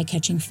and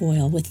eye-catching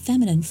foil with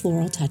feminine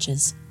floral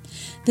touches.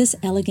 This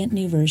elegant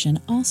new version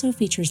also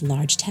features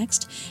large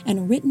text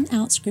and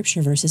written-out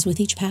scripture verses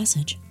with each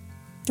passage.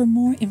 For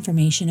more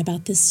information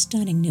about this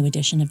stunning new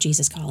edition of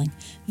Jesus Calling,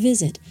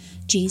 visit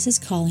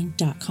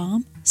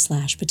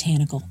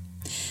jesuscalling.com/botanical.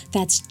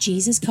 That's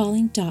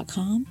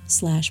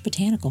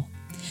jesuscalling.com/botanical.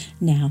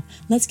 Now,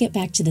 let's get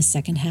back to the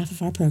second half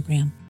of our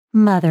program.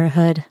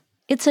 Motherhood.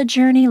 It's a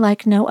journey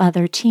like no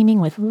other,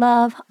 teeming with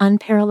love,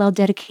 unparalleled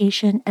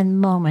dedication,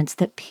 and moments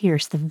that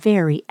pierce the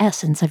very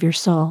essence of your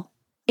soul.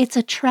 It's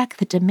a trek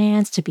that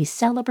demands to be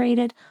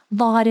celebrated,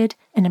 lauded,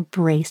 and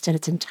embraced in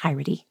its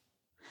entirety.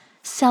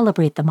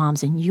 Celebrate the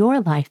moms in your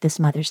life this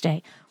Mother's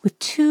Day with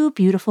two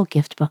beautiful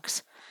gift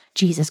books,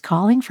 Jesus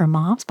Calling for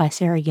Moms by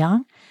Sarah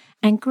Young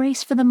and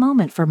Grace for the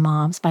Moment for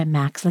Moms by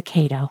Max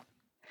Lucado.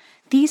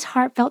 These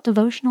heartfelt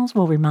devotionals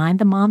will remind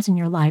the moms in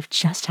your life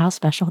just how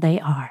special they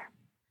are.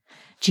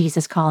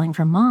 Jesus Calling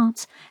for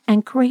Moms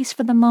and Grace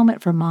for the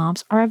Moment for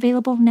Moms are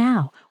available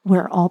now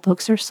where all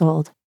books are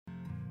sold.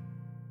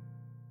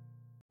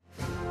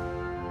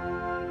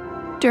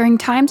 During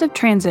times of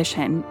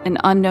transition and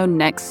unknown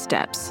next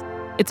steps,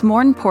 it's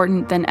more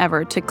important than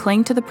ever to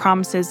cling to the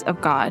promises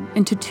of God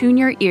and to tune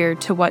your ear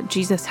to what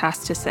Jesus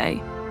has to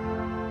say.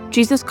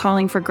 Jesus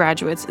Calling for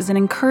Graduates is an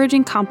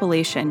encouraging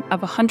compilation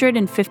of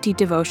 150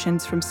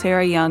 devotions from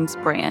Sarah Young's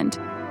brand.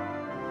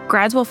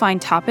 Grads will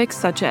find topics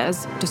such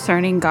as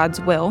discerning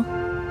God's will,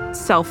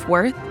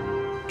 self-worth,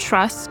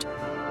 trust,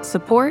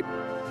 support,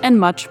 and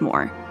much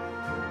more.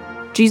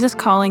 Jesus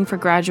Calling for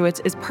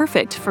Graduates is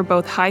perfect for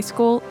both high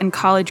school and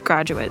college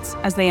graduates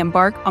as they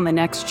embark on the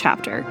next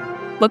chapter.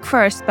 Look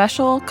for a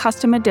special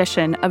custom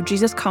edition of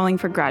Jesus Calling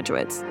for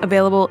Graduates,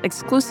 available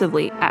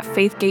exclusively at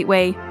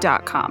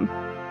faithgateway.com.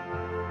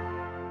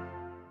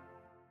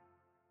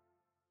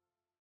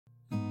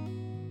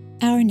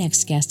 Our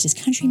next guest is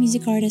country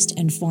music artist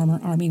and former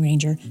Army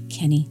Ranger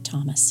Kenny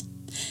Thomas.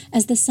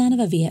 As the son of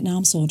a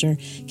Vietnam soldier,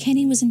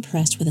 Kenny was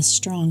impressed with a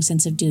strong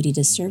sense of duty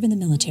to serve in the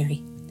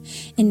military.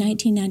 In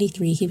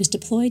 1993, he was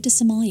deployed to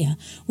Somalia,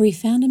 where he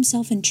found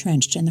himself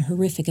entrenched in the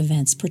horrific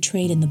events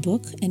portrayed in the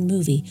book and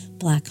movie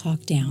Black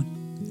Hawk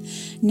Down.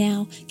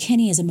 Now,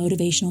 Kenny is a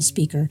motivational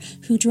speaker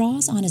who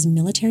draws on his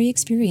military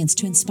experience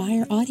to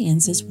inspire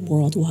audiences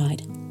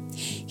worldwide.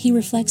 He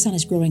reflects on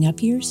his growing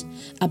up years,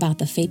 about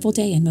the fateful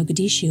day in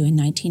Mogadishu in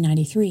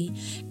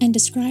 1993, and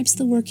describes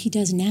the work he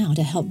does now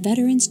to help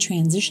veterans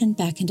transition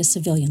back into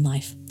civilian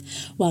life,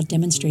 while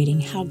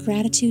demonstrating how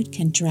gratitude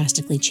can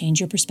drastically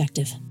change your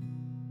perspective.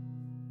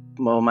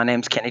 Well, my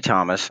name's Kenny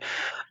Thomas.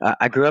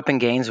 I grew up in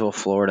Gainesville,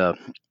 Florida,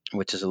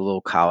 which is a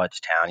little college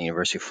town,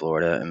 University of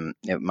Florida. And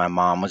my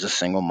mom was a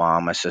single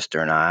mom, my sister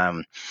and I.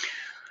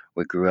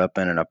 We grew up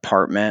in an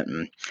apartment.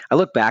 And I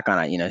look back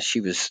on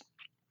it,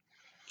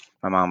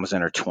 my mom was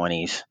in her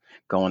 20s,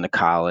 going to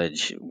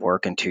college,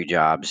 working two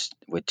jobs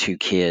with two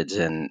kids.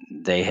 And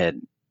they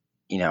had,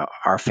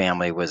 our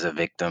family was a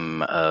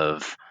victim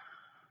of,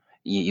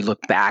 you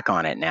look back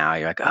on it now,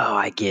 you're like, oh,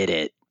 I get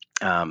it.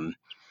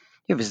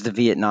 It was the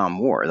Vietnam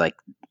War. Like,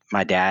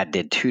 my dad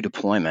did 2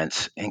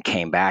 deployments and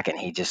came back,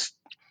 and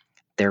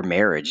their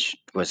marriage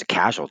was a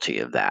casualty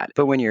of that.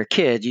 But when you're a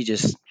kid, you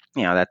just,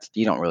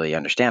 you don't really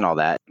understand all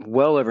that.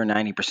 Well over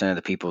 90% of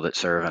the people that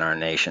serve in our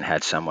nation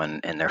had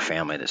someone in their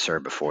family that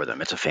served before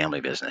them. It's a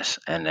family business,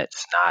 and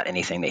it's not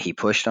anything that he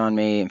pushed on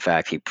me. In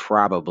fact, he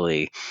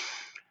probably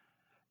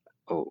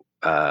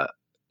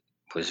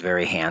was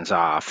very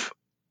hands-off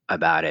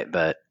about it,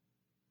 but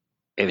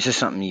it was just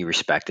something you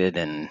respected.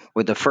 And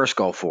with the first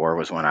Gulf War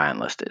was when I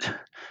enlisted.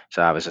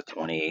 So I was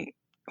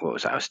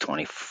I was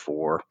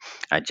 24.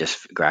 I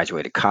just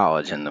graduated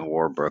college and the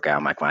war broke out.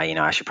 I'm like, well,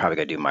 I should probably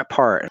go do my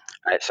part.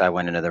 So I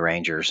went into the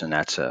Rangers, and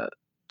that's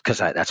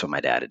what my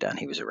dad had done.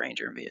 He was a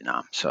Ranger in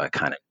Vietnam. So I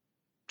kind of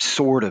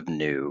sort of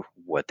knew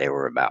what they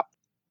were about.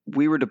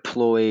 We were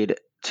deployed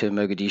to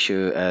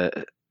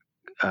Mogadishu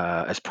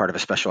as part of a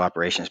special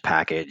operations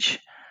package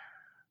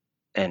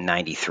in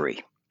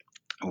 93.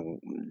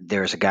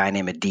 There's a guy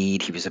named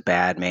Adid. He was a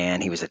bad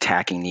man. He was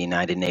attacking the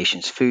United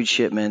Nations food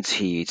shipments.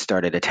 He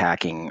started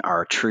attacking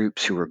our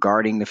troops who were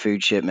guarding the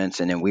food shipments.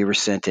 And then we were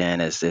sent in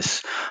as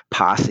this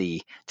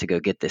posse to go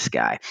get this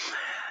guy.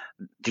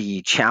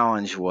 The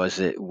challenge was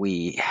that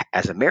we,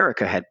 as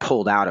America, had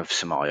pulled out of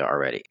Somalia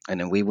already. And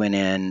then we went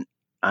in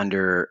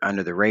under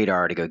the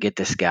radar to go get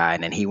this guy.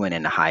 And then he went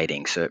into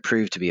hiding. So it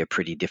proved to be a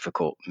pretty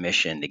difficult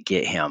mission to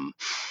get him,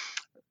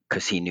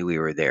 because he knew we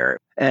were there.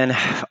 And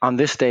on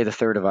this day, the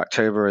 3rd of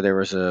October, there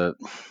was a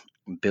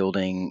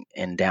building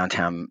in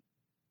downtown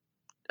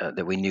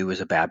that we knew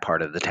was a bad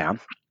part of the town.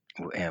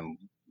 And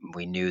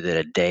we knew that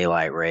a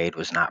daylight raid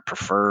was not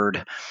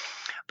preferred,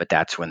 but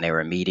that's when they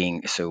were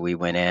meeting. So we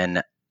went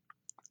in,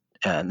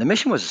 and the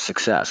mission was a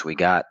success. We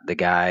got the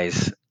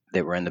guys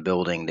that were in the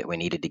building that we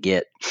needed to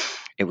get.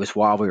 It was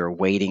while we were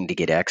waiting to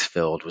get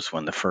exfilled was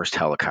when the first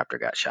helicopter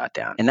got shot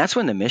down. And that's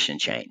when the mission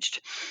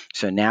changed.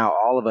 So now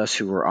all of us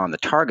who were on the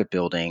target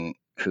building,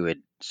 who had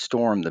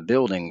stormed the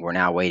building, were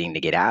now waiting to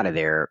get out of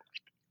there.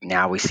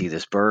 Now we see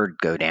this bird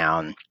go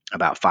down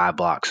about 5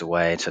 blocks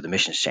away. And so the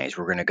mission's changed.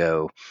 We're going to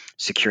go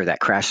secure that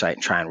crash site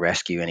and try and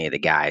rescue any of the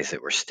guys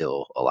that were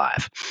still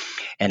alive.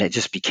 And it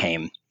just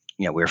became,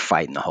 we were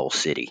fighting the whole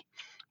city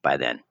by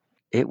then.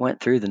 It went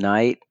through the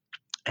night,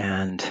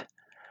 and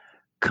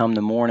come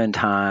the morning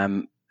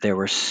time,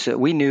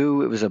 we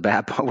knew it was a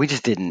bad part. We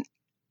just didn't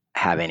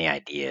have any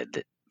idea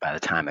that by the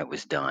time it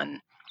was done,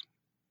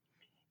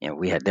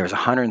 there was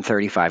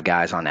 135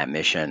 guys on that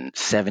mission.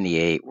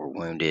 78 were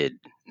wounded,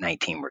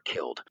 19 were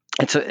killed.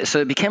 And so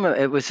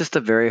it was just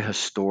a very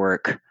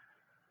historic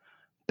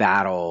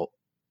battle,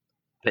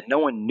 but no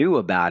one knew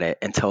about it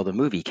until the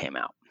movie came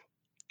out,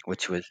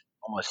 which was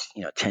almost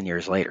 10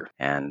 years later.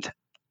 And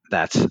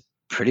that's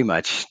pretty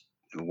much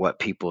what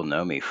people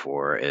know me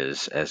for,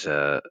 is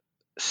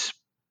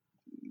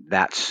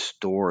that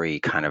story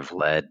kind of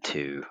led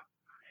to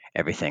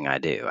everything I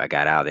do. I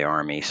got out of the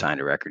Army, signed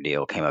a record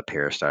deal, came up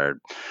here, started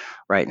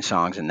writing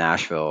songs in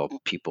Nashville.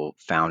 People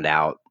found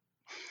out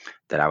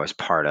that I was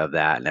part of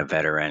that and a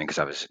veteran, because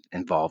I was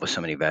involved with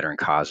so many veteran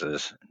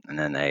causes. And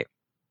then they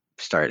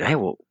started, hey,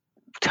 well,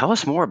 tell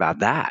us more about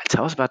that.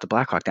 Tell us about the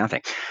Black Hawk Down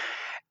thing.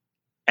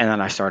 And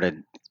then I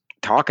started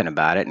talking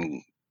about it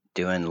and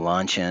doing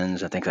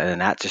luncheons and things like that.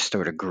 And that just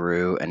sort of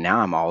grew. And now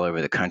I'm all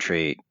over the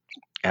country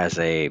as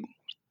I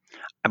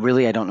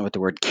don't know what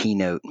the word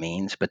keynote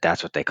means, but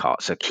that's what they call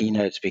it. So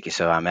keynote speaking.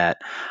 So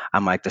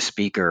I'm like the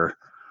speaker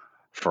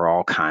for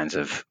all kinds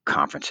of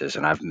conferences,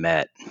 and I've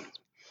met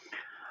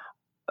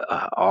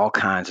all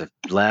kinds of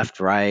left,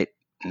 right,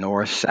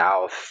 north,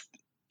 south,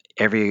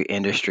 every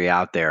industry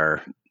out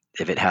there.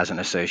 If it has an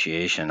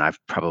association, I've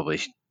probably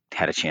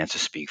had a chance to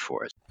speak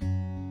for it.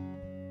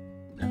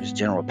 It was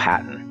General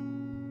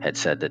Patton had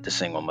said that the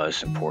single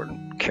most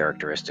important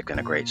characteristic in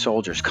a great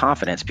soldier is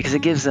confidence, because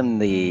it gives them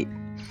the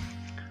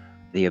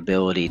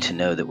ability to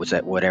know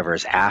that whatever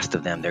is asked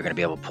of them, they're going to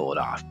be able to pull it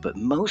off. But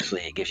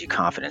mostly it gives you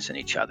confidence in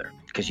each other,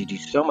 because you do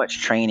so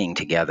much training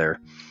together,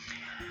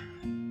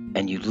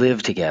 and you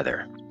live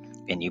together,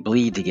 and you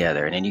bleed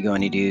together, and then you go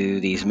and you do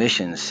these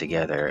missions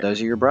together.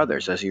 Those are your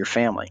brothers. Those are your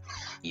family.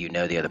 You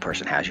know the other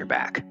person has your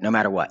back, no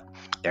matter what.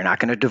 They're not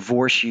going to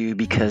divorce you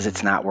because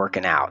it's not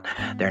working out.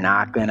 They're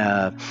not going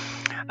to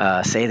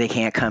say they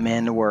can't come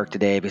in to work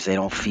today because they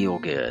don't feel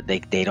good.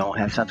 They don't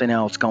have something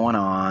else going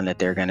on that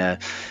they're going to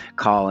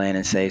call in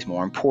and say is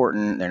more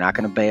important. They're not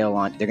going to bail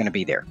on. They're going to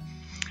be there.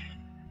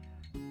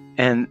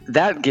 And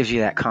that gives you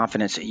that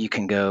confidence that you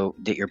can go,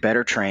 that you're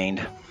better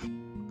trained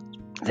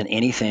than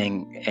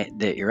anything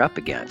that you're up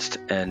against.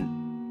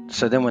 And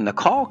so then when the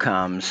call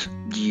comes,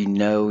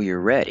 you're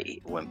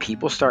ready. When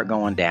people start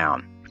going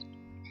down,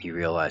 you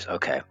realize,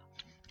 okay,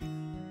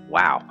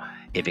 wow,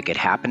 if it could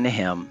happen to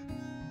him,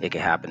 it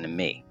could happen to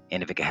me.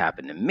 And if it could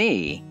happen to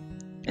me,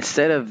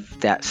 instead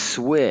of that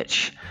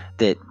switch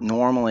that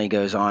normally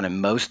goes on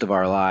in most of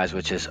our lives,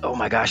 which is, oh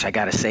my gosh, I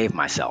got to save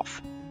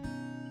myself,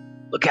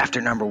 look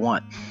after number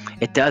one.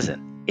 It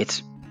doesn't.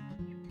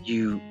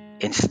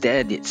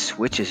 Instead, it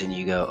switches and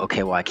you go,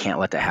 okay, well, I can't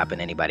let that happen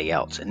to anybody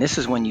else. And this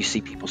is when you see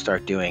people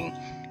start doing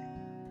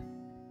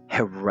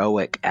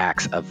heroic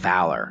acts of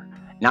valor,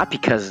 not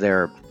because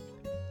they're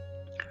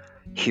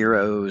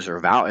heroes or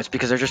valor. It's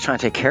because they're just trying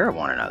to take care of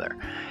one another,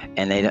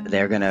 and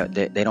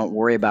they don't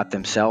worry about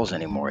themselves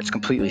anymore. It's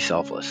completely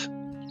selfless.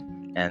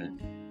 And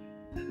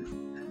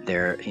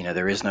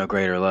there is no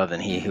greater love than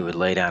he who would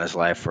lay down his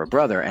life for a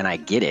brother. And I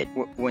get it.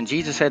 When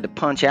Jesus had to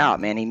punch out,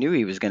 man, he knew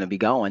he was going to be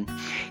going.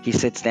 He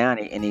sits down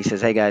and he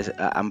says, hey guys,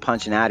 I'm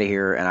punching out of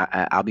here, and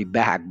I'll be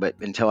back. But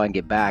until I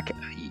get back,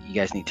 you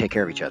guys need to take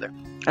care of each other.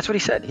 That's what he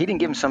said. He didn't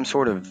give him some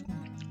sort of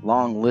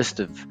long list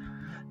of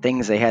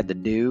things they had to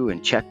do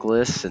and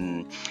checklists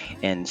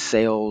and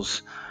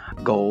sales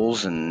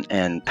goals and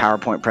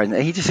PowerPoint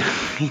presentations.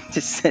 He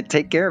just said,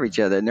 take care of each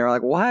other. And they're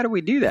like, well, how do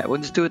we do that?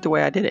 We'll just do it the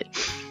way I did it.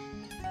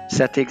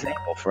 Set the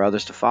example for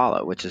others to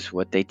follow, which is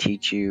what they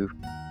teach you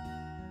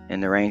in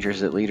the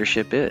Rangers that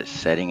leadership is,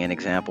 setting an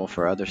example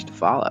for others to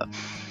follow.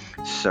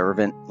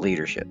 Servant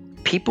leadership.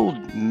 People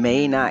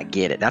may not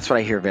get it. That's what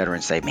I hear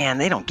veterans say, man,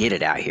 they don't get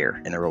it out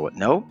here in the real world.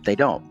 No, they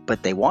don't,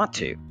 but they want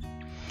to.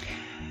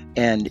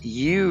 And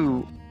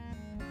you,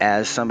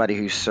 as somebody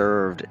who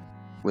served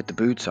with the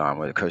boots on,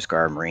 with the Coast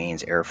Guard,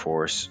 Marines, Air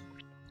Force,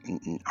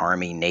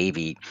 Army,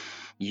 Navy,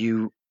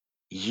 you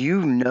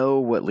know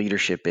what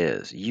leadership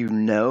is. You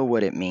know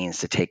what it means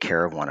to take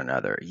care of one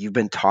another. You've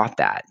been taught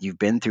that. You've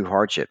been through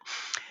hardship.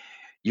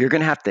 You're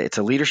going to have to, it's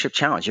a leadership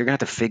challenge. You're going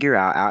to have to figure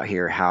out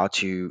here how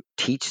to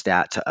teach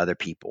that to other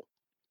people.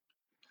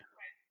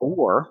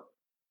 Or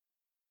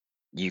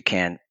you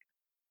can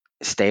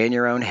stay in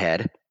your own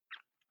head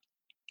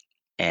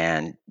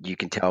and you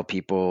can tell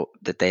people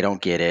that they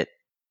don't get it,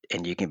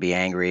 and you can be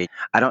angry.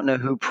 I don't know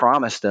who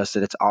promised us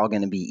that it's all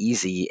going to be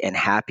easy and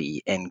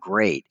happy and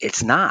great.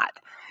 It's not.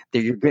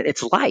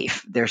 It's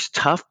life. There's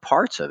tough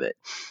parts of it.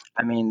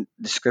 I mean,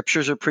 the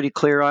scriptures are pretty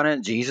clear on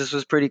it. Jesus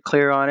was pretty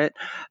clear on it.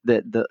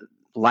 That the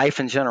life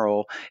in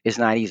general is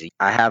not easy.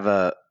 I have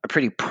a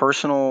pretty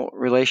personal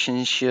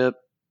relationship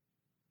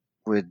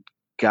with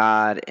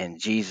God and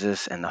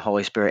Jesus and the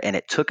Holy Spirit, and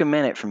it took a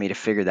minute for me to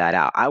figure that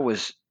out. I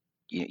was,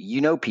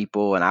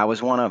 people, and I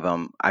was one of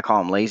them. I call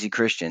them lazy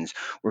Christians.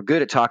 We're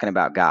good at talking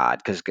about God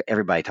because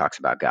everybody talks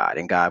about God,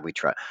 and God we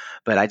trust.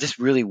 But I just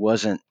really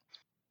wasn't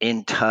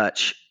in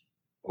touch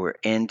or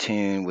in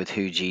tune with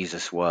who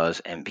Jesus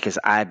was, and because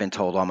I had been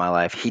told all my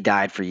life, he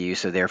died for you,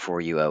 so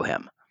therefore you owe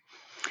him.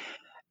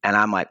 And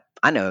I'm like,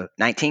 I know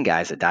 19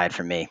 guys that died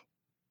for me.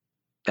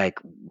 like,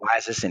 why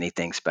is this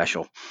anything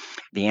special?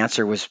 The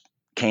answer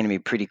came to me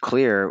pretty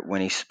clear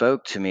when he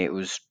spoke to me. It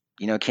was,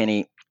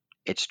 Kenny,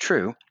 it's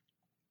true.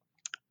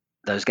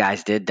 Those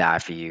guys did die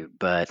for you,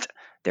 but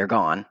they're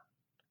gone,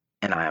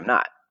 and I am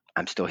not.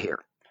 I'm still here.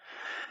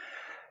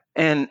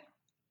 And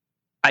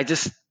I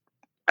just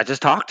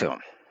talked to him.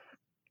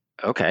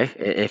 Okay,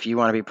 if you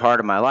want to be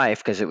part of my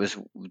life, because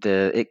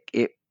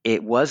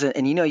it wasn't,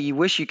 and you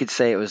wish you could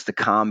say it was the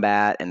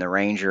combat and the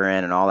Ranger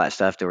Inn and all that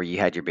stuff where you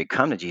had your big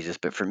come to Jesus,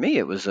 but for me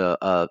it was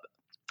a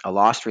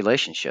lost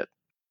relationship.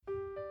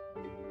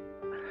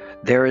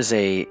 There is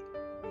a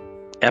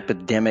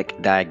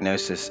epidemic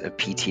diagnosis of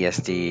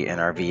PTSD in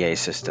our VA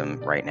system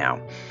right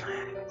now.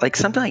 Like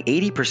something like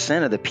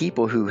 80% of the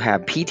people who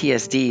have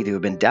PTSD, who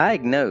have been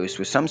diagnosed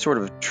with some sort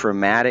of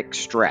traumatic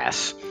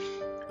stress,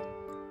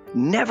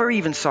 never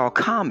even saw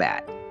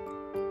combat,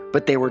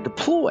 but they were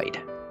deployed.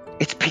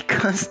 It's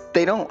because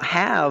they don't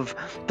have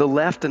the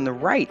left and the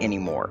right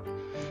anymore.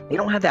 They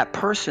don't have that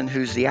person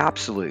who's the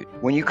absolute.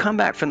 When you come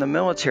back from the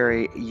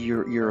military,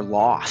 you're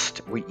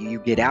lost. You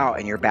get out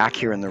and you're back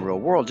here in the real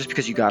world. Just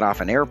because you got off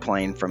an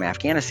airplane from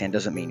Afghanistan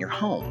doesn't mean you're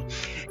home.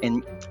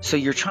 And so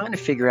you're trying to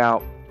figure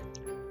out,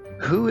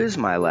 who is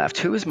my left?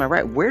 Who is my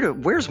right?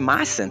 Where's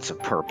my sense of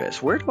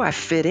purpose? Where do I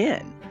fit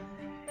in?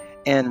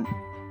 And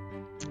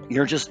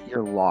you're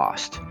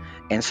lost.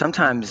 And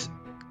sometimes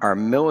our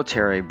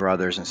military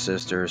brothers and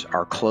sisters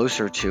are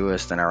closer to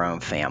us than our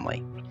own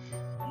family.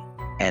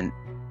 And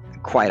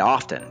quite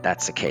often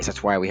that's the case.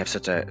 That's why we have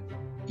such a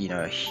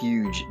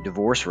huge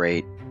divorce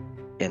rate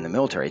in the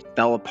military. It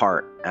fell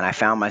apart, and I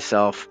found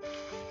myself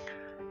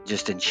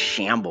just in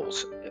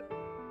shambles.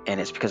 And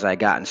it's because I had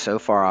gotten so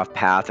far off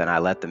path, and I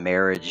let the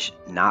marriage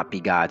not be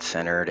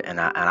God-centered, and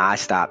I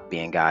stopped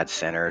being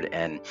God-centered.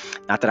 And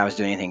not that I was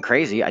doing anything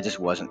crazy, I just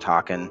wasn't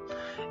talking,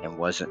 and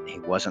he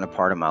wasn't a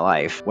part of my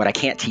life. What I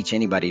can't teach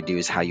anybody to do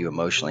is how you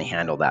emotionally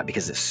handle that,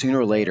 because sooner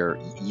or later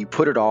you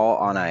put it all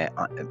on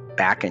the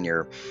back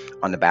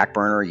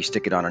burner. You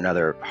stick it on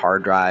another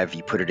hard drive,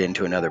 you put it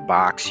into another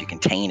box, you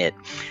contain it,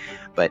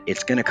 but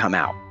it's going to come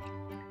out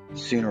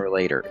sooner or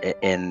later.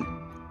 And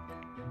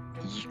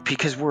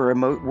because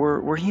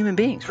we're human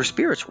beings, we're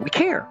spirits, we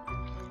care.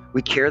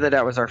 We care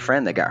that was our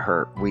friend that got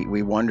hurt.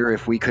 We wonder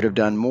if we could have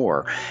done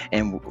more.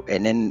 And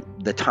then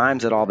the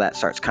times that all that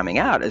starts coming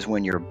out is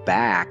when you're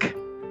back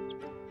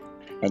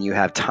and you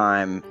have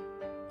time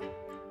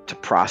to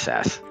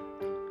process.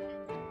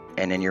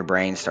 And then your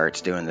brain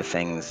starts doing the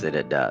things that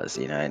it does,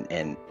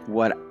 and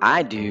what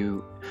I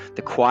do,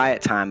 the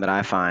quiet time that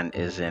I find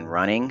is in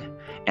running,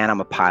 and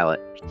I'm a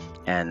pilot,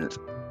 and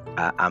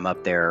I'm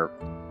up there.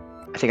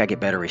 I think I get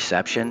better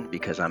reception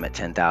because I'm at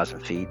 10,000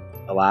 feet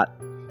a lot.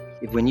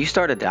 When you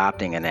start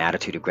adopting an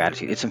attitude of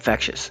gratitude, it's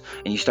infectious.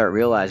 And you start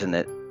realizing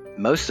that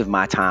most of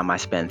my time I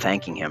spend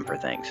thanking him for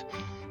things.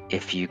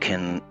 If you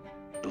can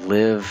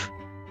live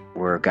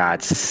where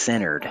God's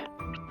centered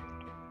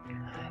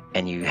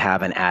and you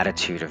have an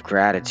attitude of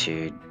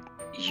gratitude,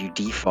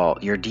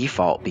 your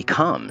default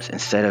becomes,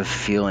 instead of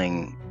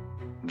feeling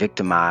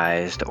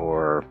victimized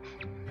or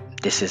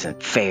this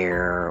isn't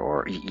fair,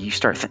 or you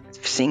start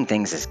seeing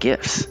things as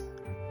gifts.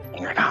 And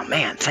you're like, oh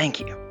man,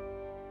 thank you.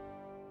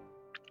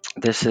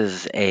 This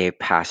is a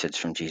passage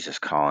from Jesus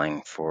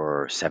Calling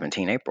for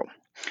 17 April.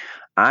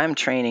 I'm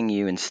training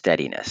you in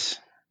steadiness.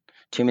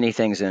 Too many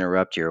things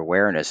interrupt your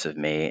awareness of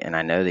me, and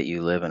I know that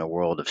you live in a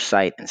world of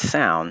sight and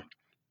sound,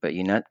 but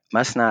you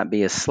must not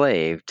be a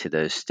slave to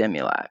those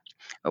stimuli.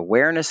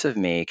 Awareness of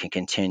me can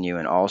continue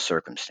in all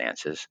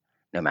circumstances,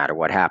 no matter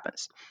what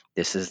happens.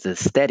 This is the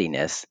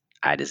steadiness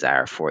I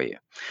desire for you.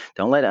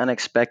 Don't let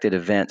unexpected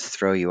events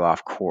throw you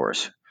off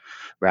course.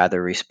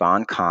 Rather,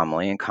 respond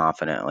calmly and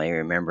confidently,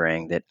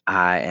 remembering that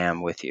I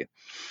am with you.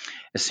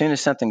 As soon as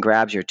something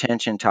grabs your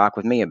attention, talk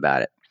with me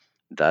about it.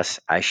 Thus,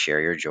 I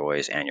share your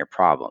joys and your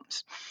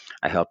problems.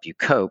 I help you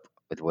cope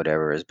with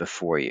whatever is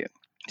before you.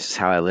 This is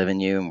how I live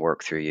in you and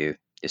work through you.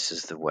 This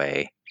is the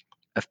way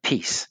of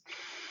peace.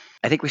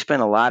 I think we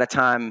spend a lot of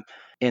time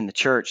in the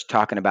church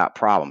talking about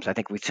problems. I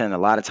think we spend a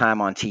lot of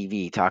time on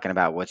TV talking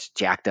about what's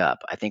jacked up.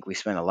 I think we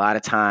spend a lot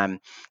of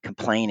time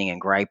complaining and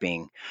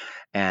griping.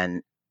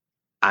 And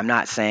I'm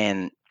not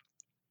saying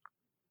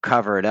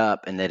cover it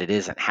up and that it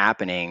isn't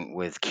happening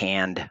with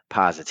canned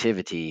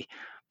positivity,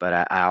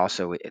 but I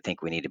also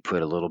think we need to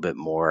put a little bit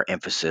more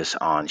emphasis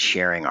on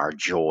sharing our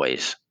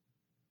joys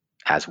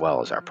as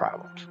well as our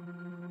problems.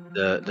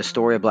 The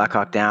story of Black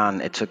Hawk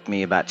Down, it took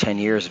me about 10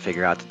 years to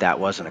figure out that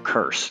wasn't a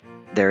curse.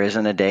 There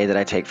isn't a day that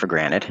I take for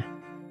granted.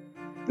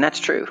 And that's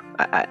true.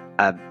 I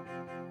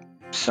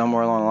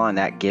somewhere along the line,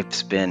 that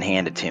gift's been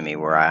handed to me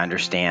where I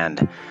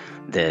understand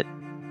that,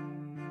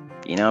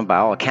 by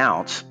all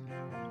accounts,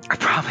 I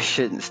probably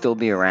shouldn't still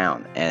be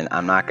around, and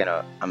I'm not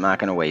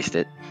gonna waste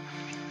it.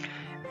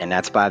 And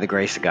that's by the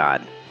grace of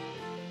God.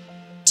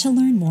 To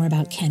learn more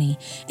about Kenny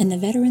and the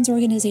veterans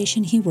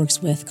organization he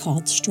works with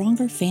called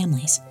Stronger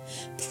Families,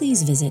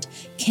 please visit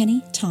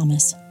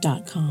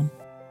kennythomas.com.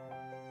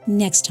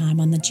 Next time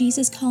on the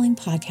Jesus Calling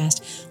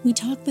podcast, we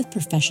talk with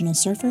professional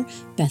surfer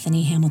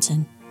Bethany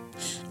Hamilton.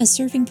 A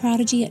surfing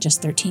prodigy at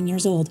just 13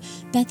 years old,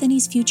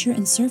 Bethany's future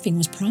in surfing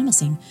was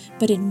promising,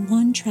 but in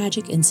one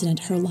tragic incident,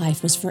 her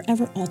life was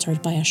forever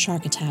altered by a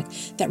shark attack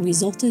that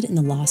resulted in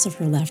the loss of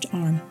her left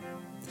arm.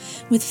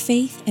 With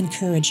faith and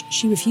courage,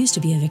 she refused to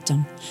be a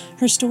victim.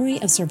 Her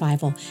story of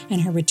survival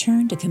and her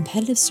return to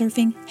competitive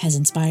surfing has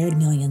inspired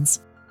millions.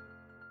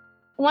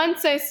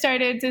 Once I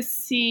started to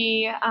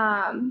see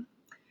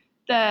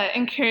the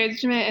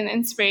encouragement and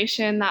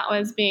inspiration that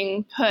was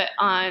being put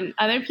on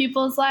other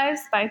people's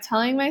lives by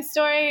telling my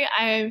story,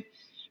 I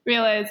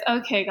realized,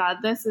 okay, God,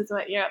 this is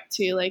what you're up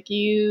to. Like,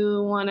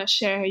 you want to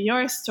share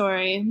your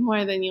story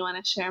more than you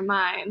want to share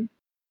mine.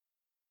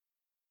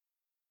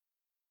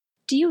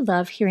 Do you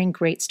love hearing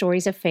great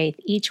stories of faith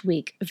each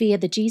week via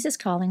the Jesus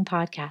Calling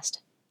podcast?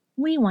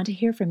 We want to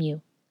hear from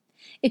you.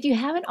 If you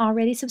haven't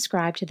already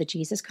subscribed to the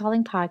Jesus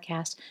Calling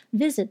podcast,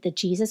 visit the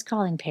Jesus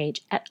Calling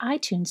page at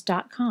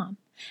iTunes.com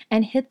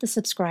and hit the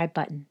subscribe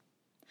button.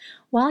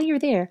 While you're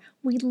there,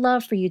 we'd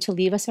love for you to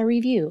leave us a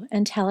review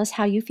and tell us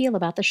how you feel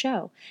about the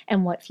show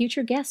and what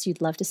future guests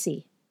you'd love to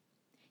see.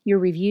 Your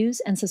reviews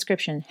and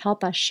subscription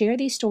help us share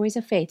these stories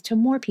of faith to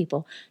more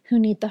people who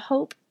need the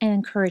hope and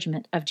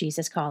encouragement of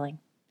Jesus Calling.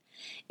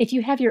 If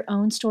you have your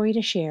own story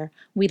to share,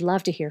 we'd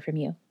love to hear from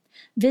you.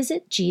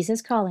 Visit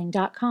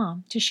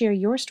JesusCalling.com to share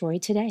your story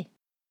today.